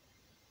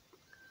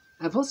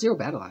 I have +0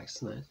 battle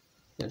axe. Nice.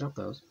 Yeah, drop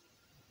those.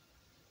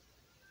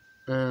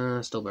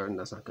 Still burdened.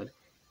 That's not good.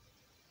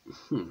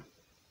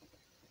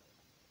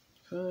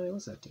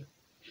 What's that do?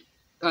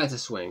 Oh, it's a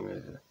swing.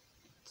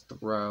 It's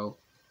throw.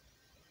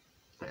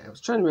 I was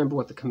trying to remember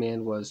what the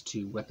command was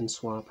to weapon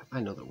swap.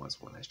 I know there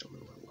was one. I just don't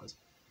remember what it was.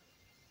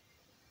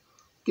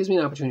 Gives me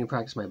an opportunity to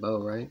practice my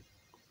bow, right?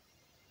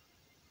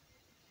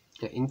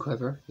 Yeah, in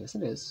quiver. Yes,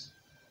 it is.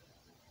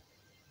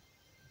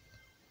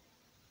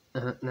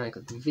 Now I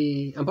click the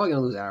V. I'm probably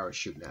going to lose arrows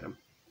shooting at him.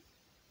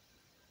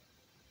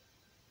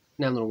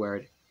 Now I'm a little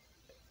worried.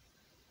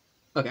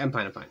 Okay, I'm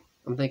fine.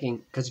 I'm thinking,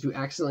 because if you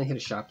accidentally hit a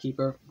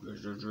shopkeeper,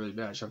 it's really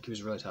bad.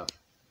 Shopkeepers are really tough.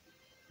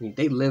 I mean,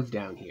 they live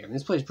down here. I mean,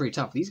 this place is pretty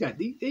tough. These guys,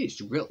 they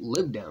just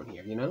live down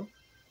here, you know?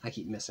 I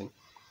keep missing.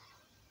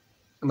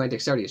 And my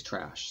dexterity is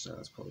trash, so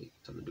that's probably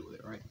something to do with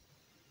it, right?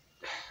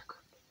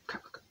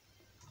 Crap.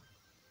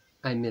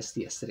 I miss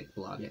the acidic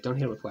blob. Yeah, don't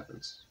hit it with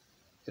weapons.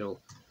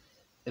 It'll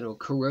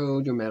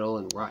corrode your metal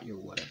and rot your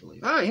wood, I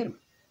believe. Ah, I hit him.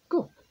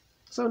 Cool.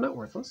 So not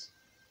worthless.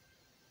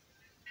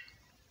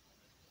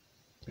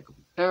 Pick up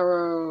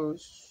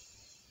arrows.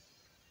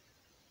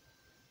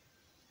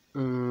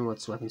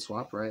 What's weapon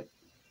swap, right?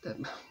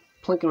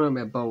 Plinking around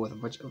my bow with a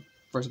bunch of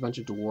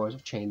dwarves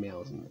with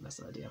chainmail isn't the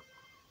best idea.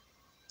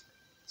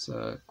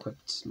 So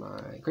equipped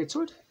my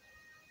greatsword.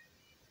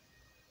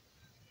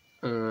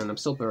 And I'm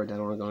still burdened. I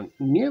don't want to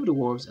go near the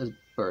dwarves as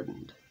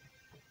burdened.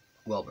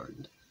 Well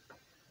burdened.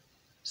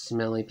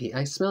 Smelly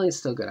Smelly is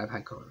still good. I have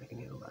high con. I can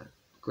handle that.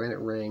 Granite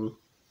ring.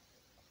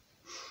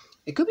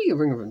 It could be a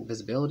ring of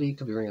invisibility. It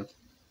could be a ring of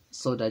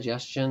slow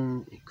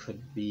digestion. It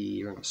could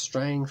be a ring of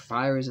strength,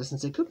 fire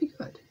resistance. It could be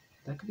good.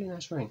 That could be a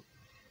nice ring.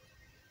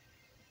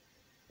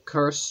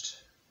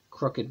 Cursed,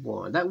 crooked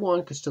wand. That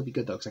wand could still be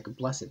good though, because I could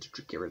bless it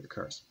to get rid of the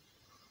curse.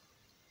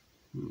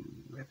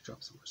 I have to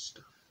drop some more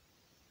stuff.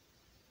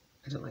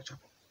 I don't like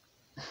dropping,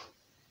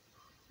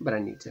 but I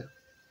need to.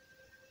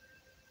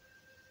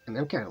 I mean,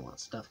 I'm carrying a lot of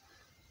stuff.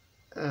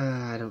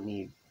 I don't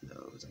need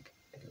those. I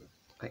can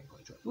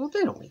probably drop. Well,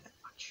 they don't weigh that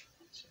much.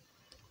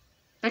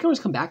 I can always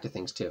come back to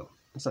things too.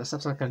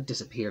 Stuff's not going to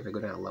disappear if I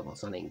go down a level.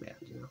 It's not aimband,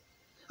 you know.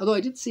 Although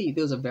I did see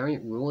there was a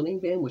variant rule in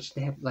aimband, which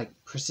they have like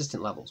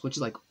persistent levels, which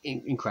is like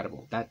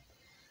incredible. That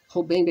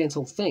whole Bangband's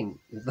whole thing.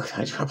 Look,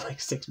 I dropped like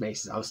 6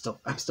 maces.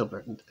 I'm still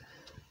burdened.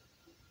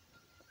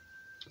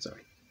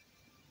 Sorry.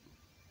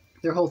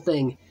 Their whole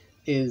thing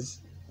is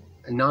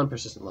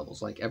non-persistent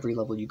levels. Like every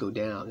level you go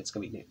down, it's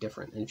going to be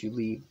different. And if you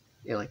leave,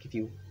 you know, like if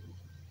you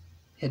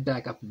head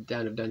back up and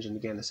down to dungeon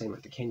again, the same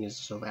like the canyons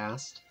are so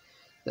vast,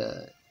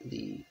 the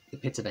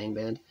pits of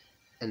Angband,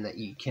 and that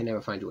you can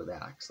never find your way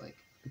back. It's like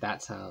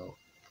that's how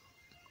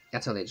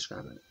they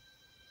describe it.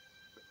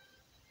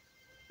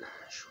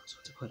 Short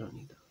swords, I don't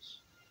need those.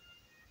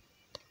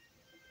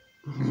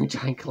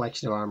 Giant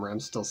collection of armor. I'm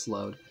still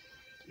slowed.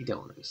 You don't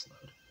want to be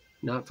slowed.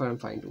 Not fun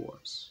fighting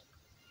dwarves.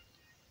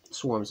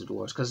 Swarms of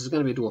dwarves, because there's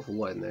going to be a dwarf of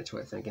Lloyd in there too,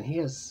 I think, and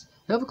he'll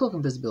have a cloak of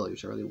invisibility,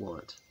 which I really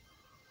want.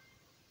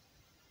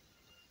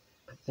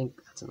 I think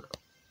that's enough.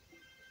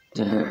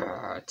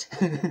 Dirt.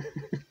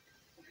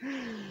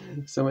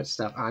 So much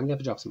stuff. I'm gonna have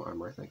to drop some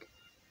armor, I think.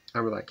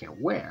 Armor that I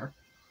can't wear,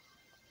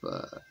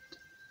 but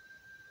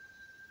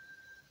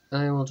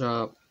I will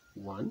drop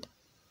one.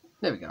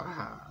 There we go.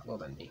 Ah, well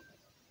done, me.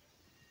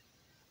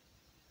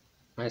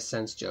 I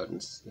sense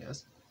Jotuns,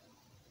 yes.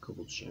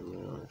 Kobold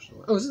Shimmer.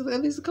 Oh, are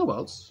these the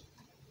kobolds?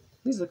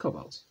 These are the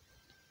kobolds.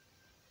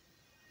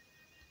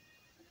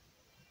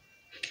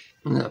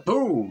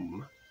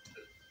 Boom!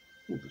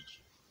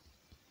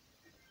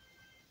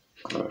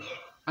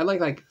 I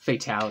like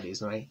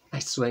fatalities when I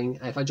swing.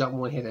 If I drop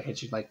one hit, I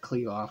hit you like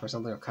cleave off or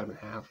something, or cut him in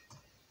half.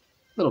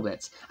 Little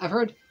bits. I've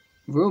heard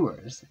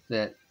rumors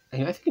that I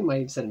think he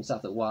might have said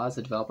himself that Waz,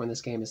 the developer in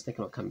this game, is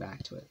thinking about coming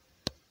back to it.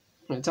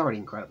 It's already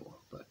incredible,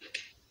 but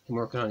I'm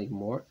working on even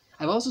more.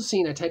 I've also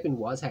seen I type in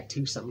WazHack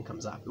 2, something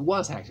comes up.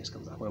 WazHack just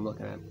comes up when I'm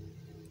looking at it.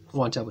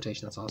 One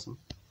teleportation, that's awesome.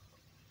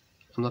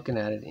 I'm looking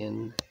at it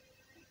in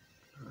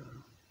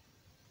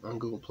on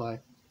Google Play.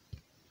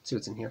 See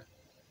what's in here.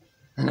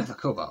 Another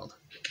kobold.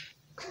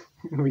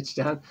 Reach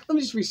down. Let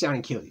me just reach down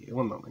and kill you.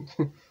 One moment.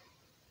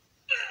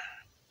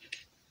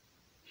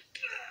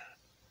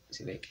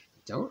 See, they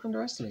don't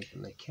underestimate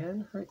them. They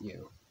can hurt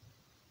you.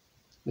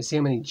 They see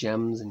how many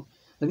gems and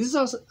like, this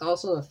is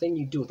also a thing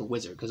you do with a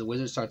wizard, because a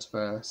wizard starts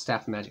for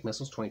staff of magic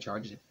missiles, 20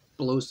 charges. It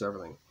blows through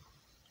everything.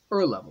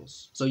 Or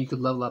levels. So you could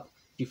level up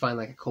if you find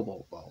like a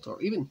kobold vault,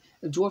 or even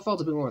a dwarf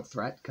vault's a bit more of a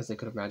threat because they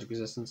could have magic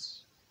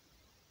resistance.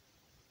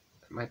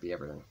 It might be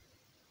everything.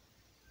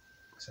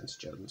 Sense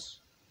Jotuns.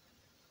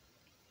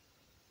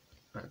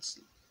 I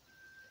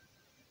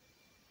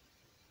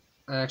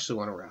actually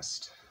want to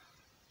rest.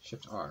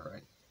 Shift R,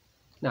 right?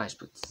 No, I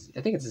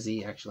think it's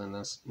Z actually in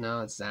this.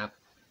 No, it's Zap.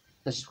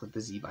 Let's just click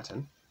the Z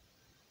button.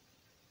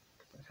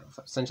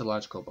 Sent a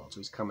large kobold, so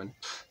he's coming.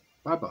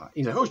 Bye bye.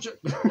 He's like, oh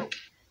shit! Bye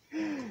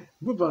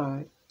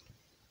bye.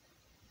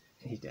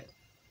 And he's dead.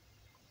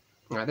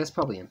 Alright, that's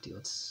probably empty.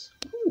 Let's.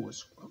 Ooh,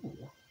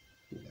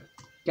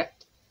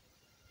 get.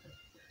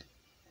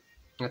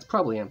 That's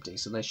probably empty,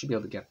 so they should be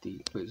able to get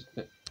the.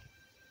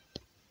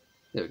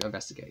 There we go,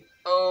 investigate.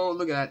 Oh,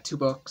 look at that. 2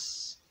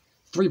 books.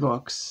 3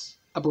 books.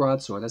 A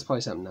broadsword. That's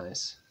probably something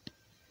nice.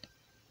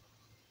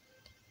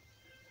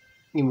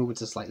 You move it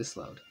to slightly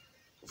slowed.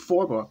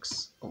 4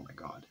 books. Oh my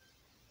god.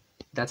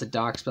 That's a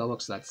dark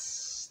spellbook, so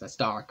that's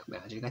dark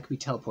magic. That could be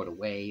teleport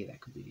away.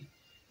 That could be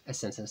a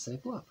sense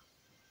safe blow up.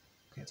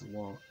 Okay, it's a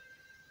wall.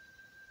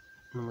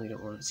 Normally you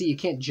don't want to. See, you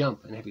can't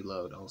jump in heavy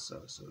load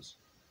also, so it's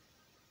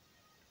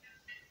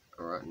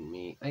rotten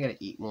meat. I gotta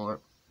eat more.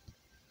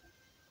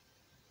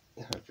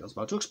 It feels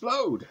about to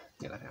explode.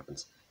 Yeah, that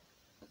happens.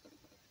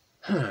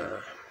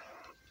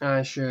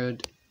 I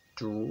should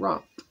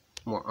drop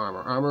more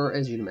armor. Armor,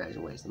 as you'd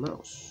imagine, weighs the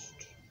most.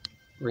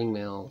 Ring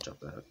mail,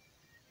 drop that.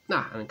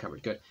 Nah,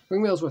 unencumbered. Good.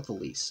 Ring mail's worth the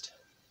least.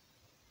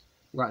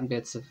 Rotten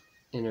bits of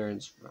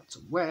innards rots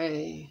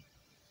away.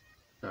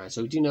 Alright,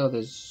 so we do know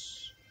there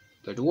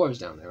are dwarves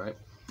down there, right?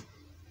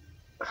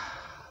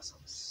 Some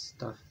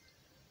stuff.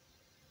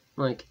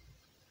 Like,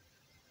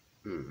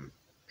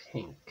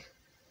 pink.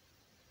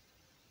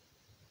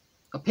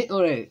 A pink.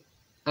 Oh, wait.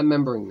 I'm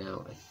remembering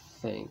now, I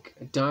think.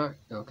 A dark.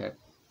 Okay.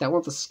 That one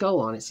with the skull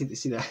on it.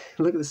 See that?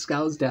 Look at the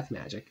skull is death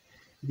magic.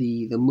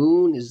 The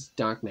moon is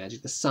dark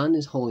magic. The sun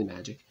is holy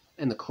magic.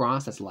 And the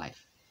cross, that's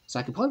life. So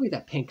I could probably read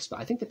that pink spell.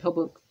 I think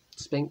the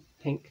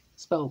pink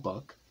spell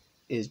book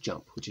is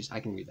jump, which is, I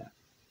can read that.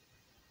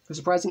 For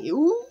surprising,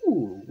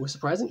 with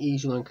surprising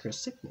ease, you learn Curse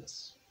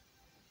Sickness.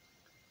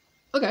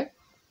 Okay.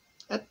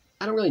 I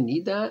don't really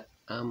need that,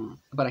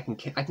 but I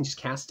can just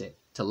cast it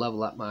to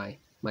level up my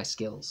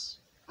skills.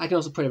 I can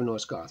also put it in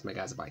Norse Goth. My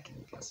guy's a Viking,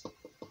 I guess.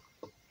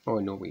 Or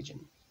a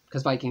Norwegian.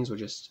 Because Vikings were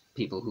just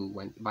people who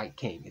went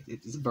Viking.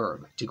 It's a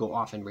verb to go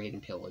off and raid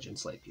and pillage and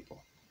slay people.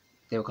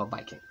 They were called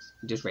Vikings,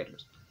 just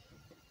raiders.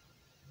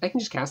 I can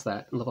just cast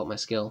that and level up my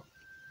skill.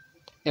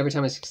 Every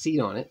time I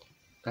succeed on it,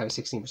 I have a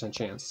 16%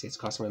 chance. See, it's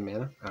costing my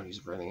mana. I don't use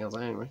it for anything else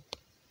anyway.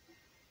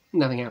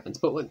 Nothing happens.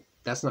 But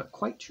that's not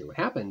quite true. What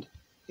happened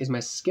is my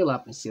skill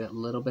up, and see that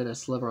little bit of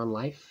sliver on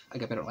life? I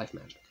got better life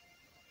magic.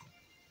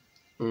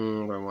 I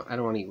don't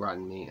want to eat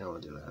rotten meat. I don't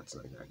want to do that. That's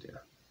not a good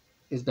idea.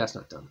 It's best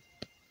not done.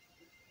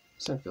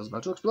 Sun feels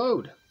about to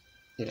explode.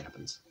 It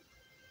happens.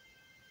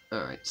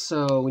 Alright,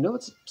 so we know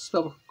it's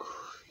spellbook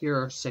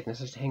Cure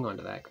Sickness. I should hang on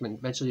to that. I mean,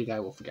 eventually your guy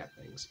will forget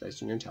things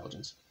based on your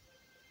intelligence.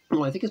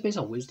 Well, I think it's based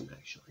on wisdom,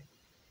 actually.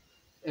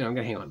 And I'm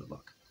going to hang on to the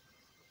book.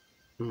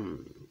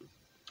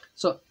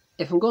 So,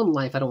 if I'm going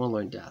life, I don't want to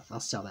learn death. I'll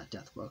sell that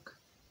death book.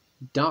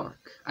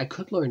 Dark. I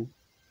could learn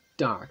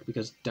dark,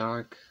 because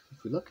dark,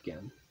 if we look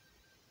again,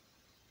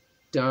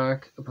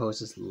 dark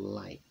opposes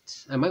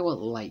light. I might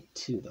want light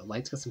too, though.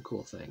 Light's got some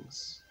cool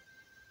things.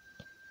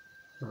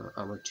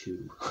 Armor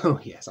 2. Oh,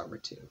 yes, armor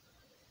 2.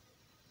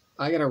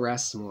 I gotta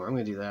rest some more. I'm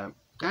gonna do that.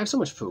 I have so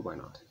much food, why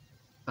not?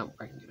 Oh,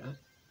 I can do that.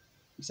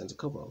 He sends a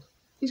kobold.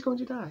 He's going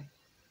to die.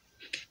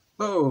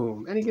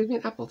 Boom! And he gives me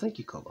an apple. Thank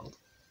you, kobold.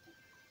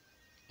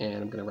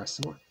 And I'm gonna rest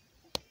some more.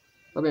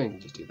 Well, maybe I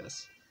can just do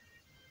this.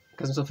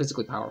 Because I'm so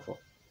physically powerful.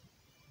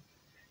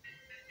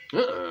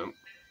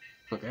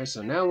 Okay,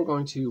 so now we're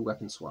going to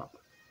weapon swap.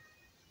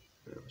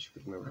 I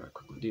should remember how to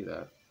quickly do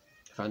that.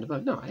 I found a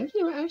bug. No, I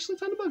actually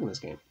found a bug in this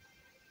game.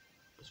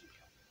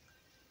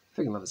 I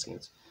freaking love this game.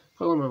 It's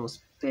probably one of my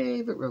most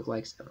favorite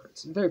roguelikes ever.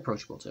 It's very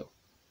approachable, too.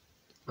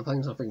 I'm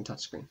playing this on a freaking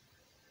touchscreen.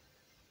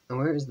 And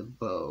where is the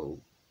bow?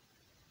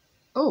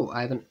 Oh,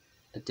 I have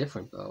a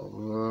different bow.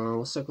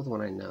 We'll stick with the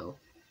one I know.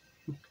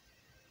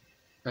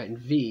 Alright, in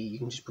V, you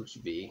can just push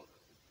V.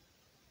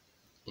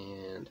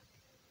 And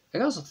I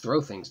can also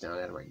throw things down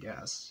at him, I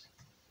guess.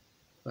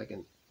 I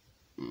can...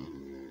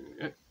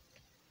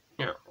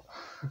 I'll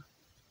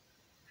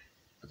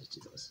just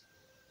do this.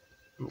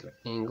 I'm going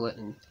to angle it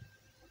and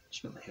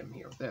should be able to hit him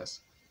here with this.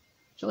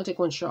 Should only take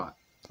one shot.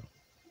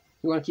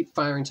 You want to keep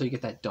firing until you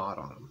get that dot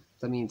on him.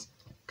 That means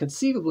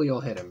conceivably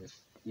you'll hit him if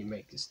you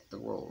make the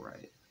roll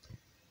right.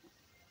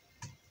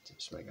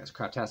 Just my guy's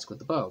craptastic with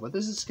the bow, but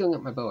this is skilling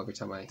up my bow every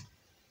time I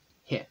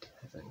hit,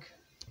 I think.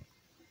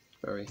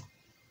 Very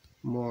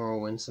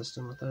Morrowind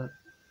system with that.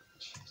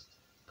 Jeez.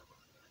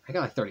 I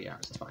got like 30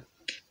 hours, it's fine.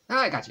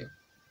 Ah, I got you.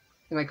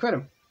 And I crit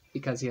him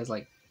because he has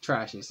like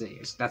trash, you see.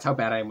 That's how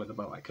bad I am with the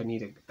bow. I couldn't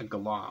eat a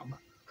glob.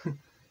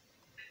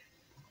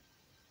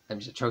 I'm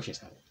just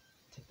atrocious at it.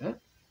 Take that.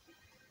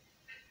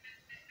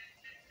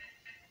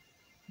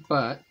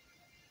 But,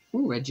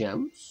 ooh, red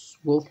gems.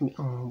 Wolf meat.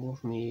 Oh,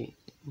 wolf meat.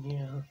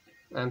 Yeah,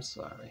 I'm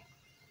sorry.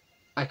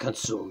 I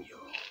consume you.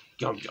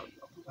 Yum, yum, yum.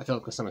 I feel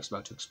like my stomach's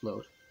about to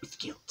explode with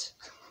guilt.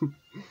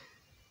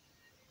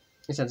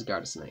 It sends a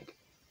guard snake.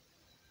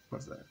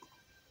 What's that?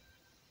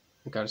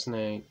 A guard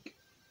snake.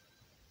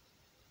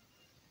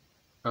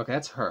 Okay,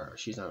 that's her.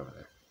 She's not over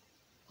there.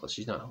 Well,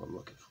 she's not who I'm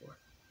looking for.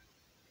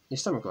 Your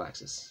stomach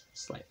relaxes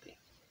slightly.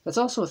 That's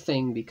also a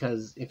thing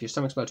because if your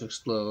stomach's about to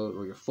explode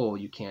or you're full,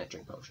 you can't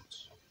drink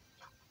potions.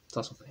 It's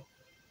also a thing.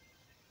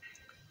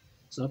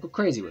 So don't go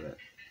crazy with it.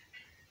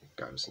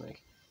 Guard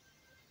snake.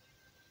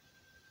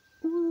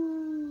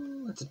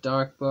 Ooh, that's a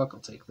dark book. I'll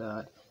take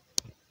that.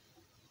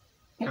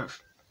 Yeah,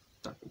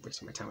 not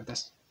wasting my time with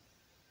this.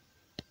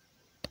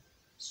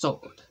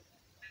 Sword.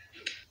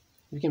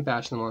 You can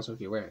bash them also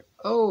if you wear it.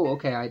 Oh,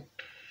 okay.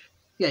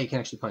 Yeah, you can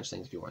actually punch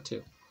things if you want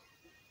to.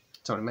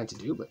 That's what I meant to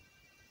do, but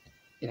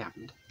it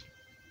happened.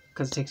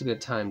 Because it takes a bit of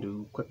time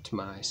to equip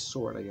my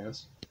sword, I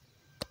guess.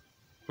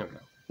 There we go.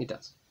 It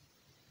does.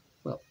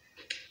 Well,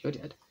 you're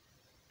dead.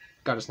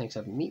 Garter snakes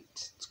have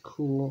meat. It's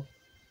cool.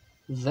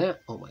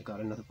 That... Oh my god,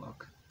 another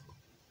book.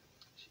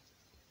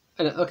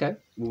 Okay,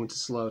 movement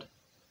is slowed.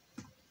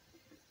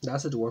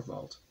 That's a dwarf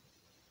vault.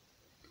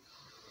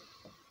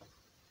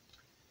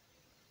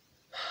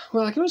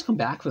 Well, I can always come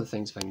back for the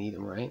things if I need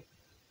them, right?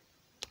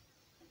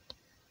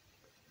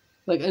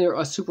 Like,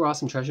 a super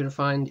awesome treasure to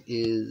find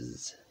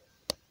is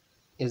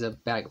a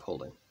bag of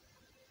holding.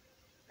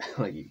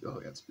 Like,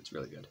 oh yeah, it's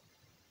really good.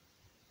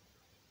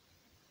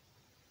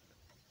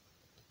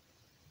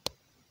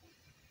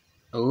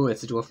 Oh,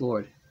 it's a dwarf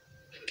lord.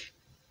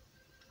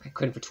 I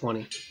crit him for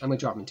 20. I'm gonna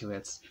drop him 2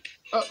 hits.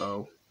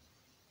 Uh-oh.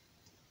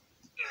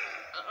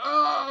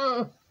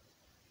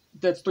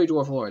 That's 3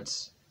 dwarf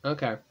lords.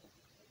 Okay.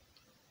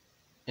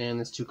 And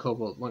there's 2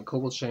 kobold. 1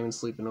 kobold shaman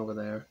sleeping over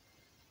there.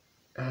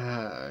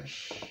 I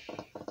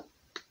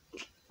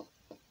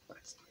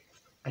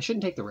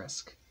shouldn't take the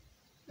risk.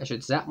 I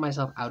should zap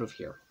myself out of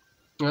here.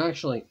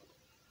 Actually,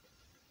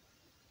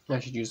 I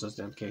should use those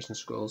identification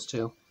scrolls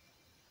too.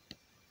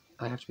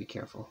 I have to be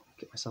careful.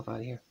 Get myself out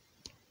of here.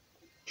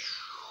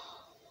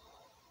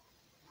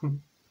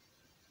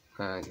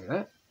 I do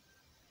that.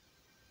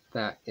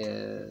 That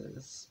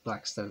is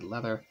black studded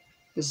leather.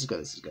 This is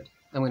good, this is good.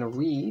 I'm going to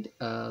read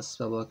a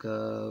spellbook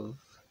of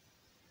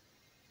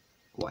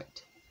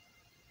white.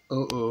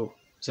 Uh-oh.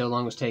 See how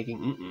long it was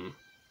taking?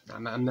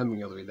 I'm never going to be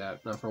able to read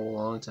that. Not for a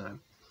long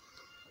time.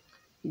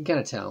 You can kind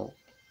of tell.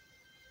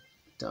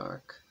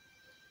 Dark.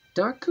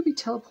 Dark could be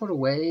teleport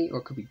away, or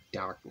it could be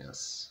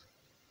darkness.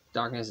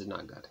 Darkness is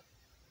not good.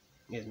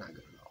 It is not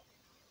good at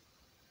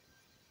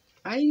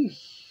all.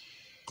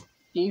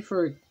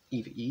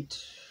 Eat.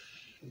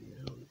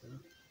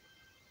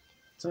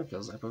 So it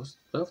feels like I'm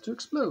about to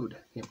explode.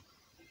 Yeah.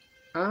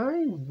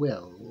 I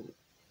will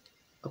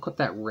equip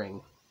that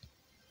ring.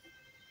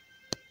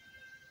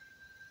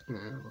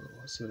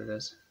 Let's see what it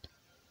is.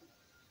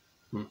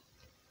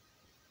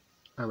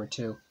 Armor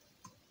 2.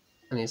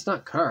 I mean, it's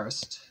not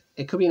cursed.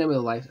 It could be an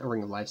a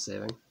ring of life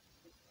saving.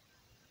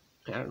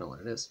 I don't know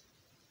what it is.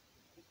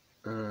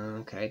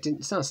 Okay,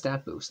 it's not a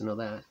stat boost, I know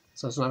that.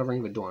 So it's not a ring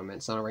of adornment,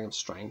 it's not a ring of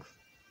strength.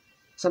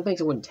 Some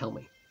things it wouldn't tell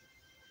me.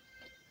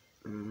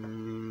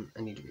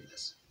 I need to read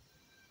this.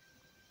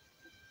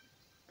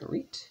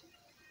 Alright.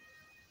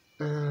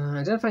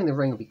 Identifying the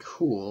ring would be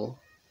cool.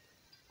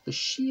 The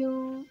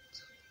shield.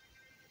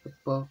 The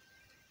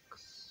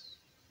books.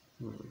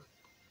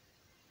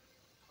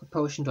 What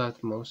potion do I have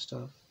the most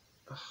of?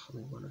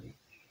 Only one of each.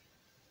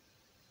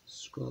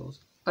 Scrolls.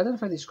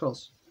 Identify these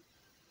scrolls.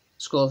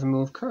 Scroll of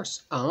remove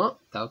curse.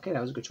 Okay,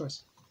 that was a good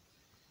choice.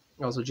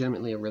 That was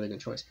legitimately a really good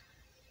choice.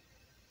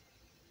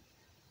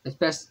 It's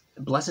best.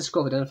 Blessed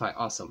scroll of identify.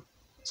 Awesome.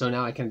 So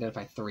now I can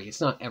identify 3. It's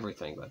not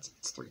everything, but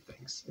it's 3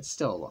 things. It's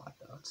still a lot,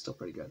 though. It's still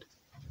pretty good.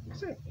 Is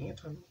there an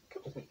ant on me?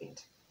 Come with me,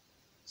 ant.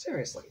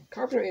 Seriously.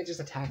 Carpenter ant just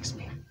attacks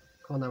me.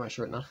 Calling down my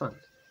shirt. Not fun.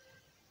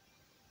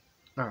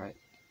 Alright.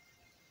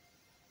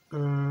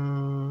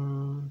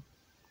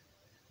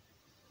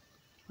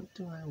 What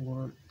do I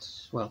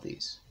want? Well,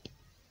 these.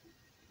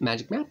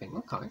 Magic mapping.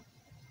 Okay.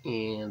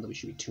 And there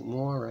should be 2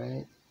 more,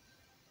 right?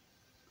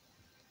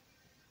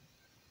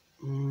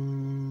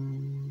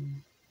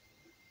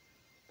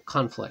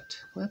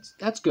 Conflict. Well,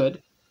 that's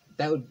good.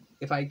 That would,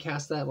 if I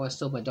cast that while I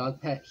still have my dog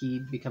pet,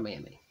 he'd become my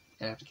enemy,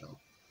 and I have to kill him.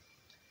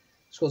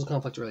 Scrolls of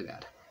conflict are really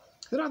bad.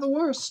 They're not the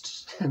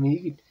worst. I mean,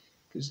 you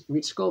could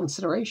reach scroll of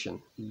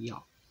incineration. Yeah,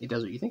 it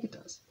does what you think it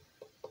does.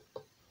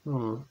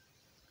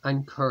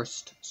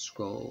 Uncursed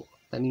scroll.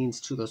 That means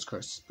 2 of those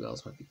cursed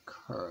spells might be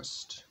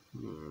cursed.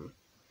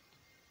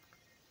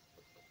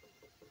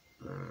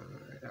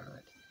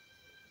 Alright.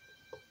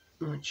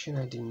 What should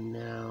I do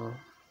now?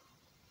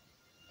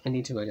 I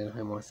need to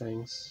identify more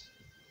things.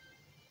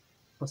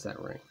 What's that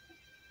ring?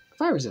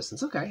 Fire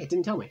resistance. Okay, it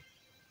didn't tell me.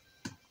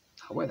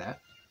 I'll wear that.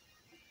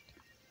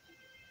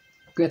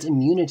 Grants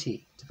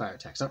immunity to fire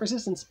attacks. Not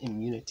resistance,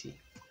 immunity.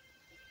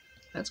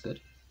 That's good.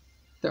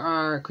 There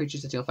are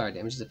creatures that deal fire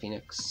damage as a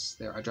phoenix.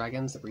 There are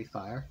dragons that breathe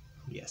fire.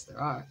 Yes,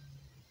 there are.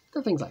 There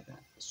are things like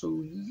that.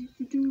 So you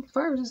do.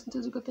 Fire resistance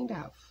is a good thing to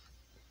have.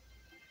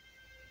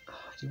 I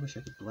do wish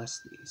I could bless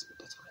these, but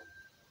that's fine.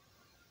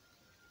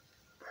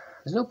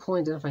 There's no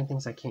point identifying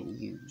things I can't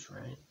use,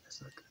 right?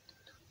 That's not good.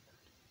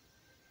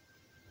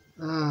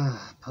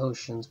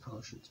 Potions.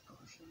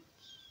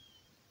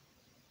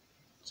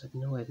 So I have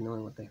no way of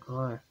knowing what they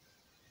are.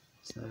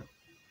 What's that?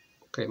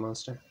 Great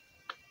monster.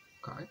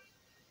 Okay.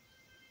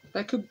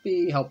 That could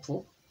be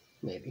helpful.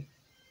 Maybe.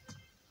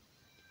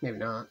 Maybe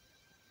not.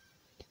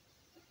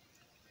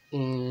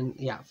 And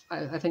yeah,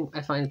 I think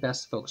I find it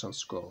best to focus on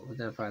scroll.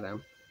 Identify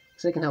them.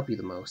 Because they can help you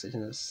the most. They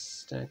tend to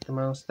stack the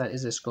most. That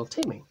is a scroll of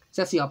taming.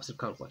 So that's the opposite of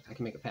conflict. I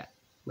can make a pet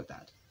with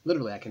that.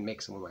 Literally, I can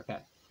make someone my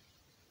pet.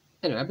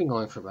 Anyway, I've been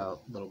going for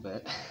about a little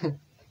bit.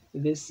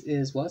 This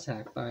is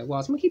WazHack by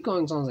Waz. I'm going to keep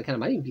going as long as I can. I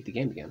might even beat the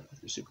game again.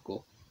 That'd be super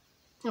cool.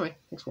 Anyway,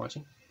 thanks for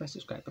watching. Bye,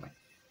 subscribe. Bye-bye.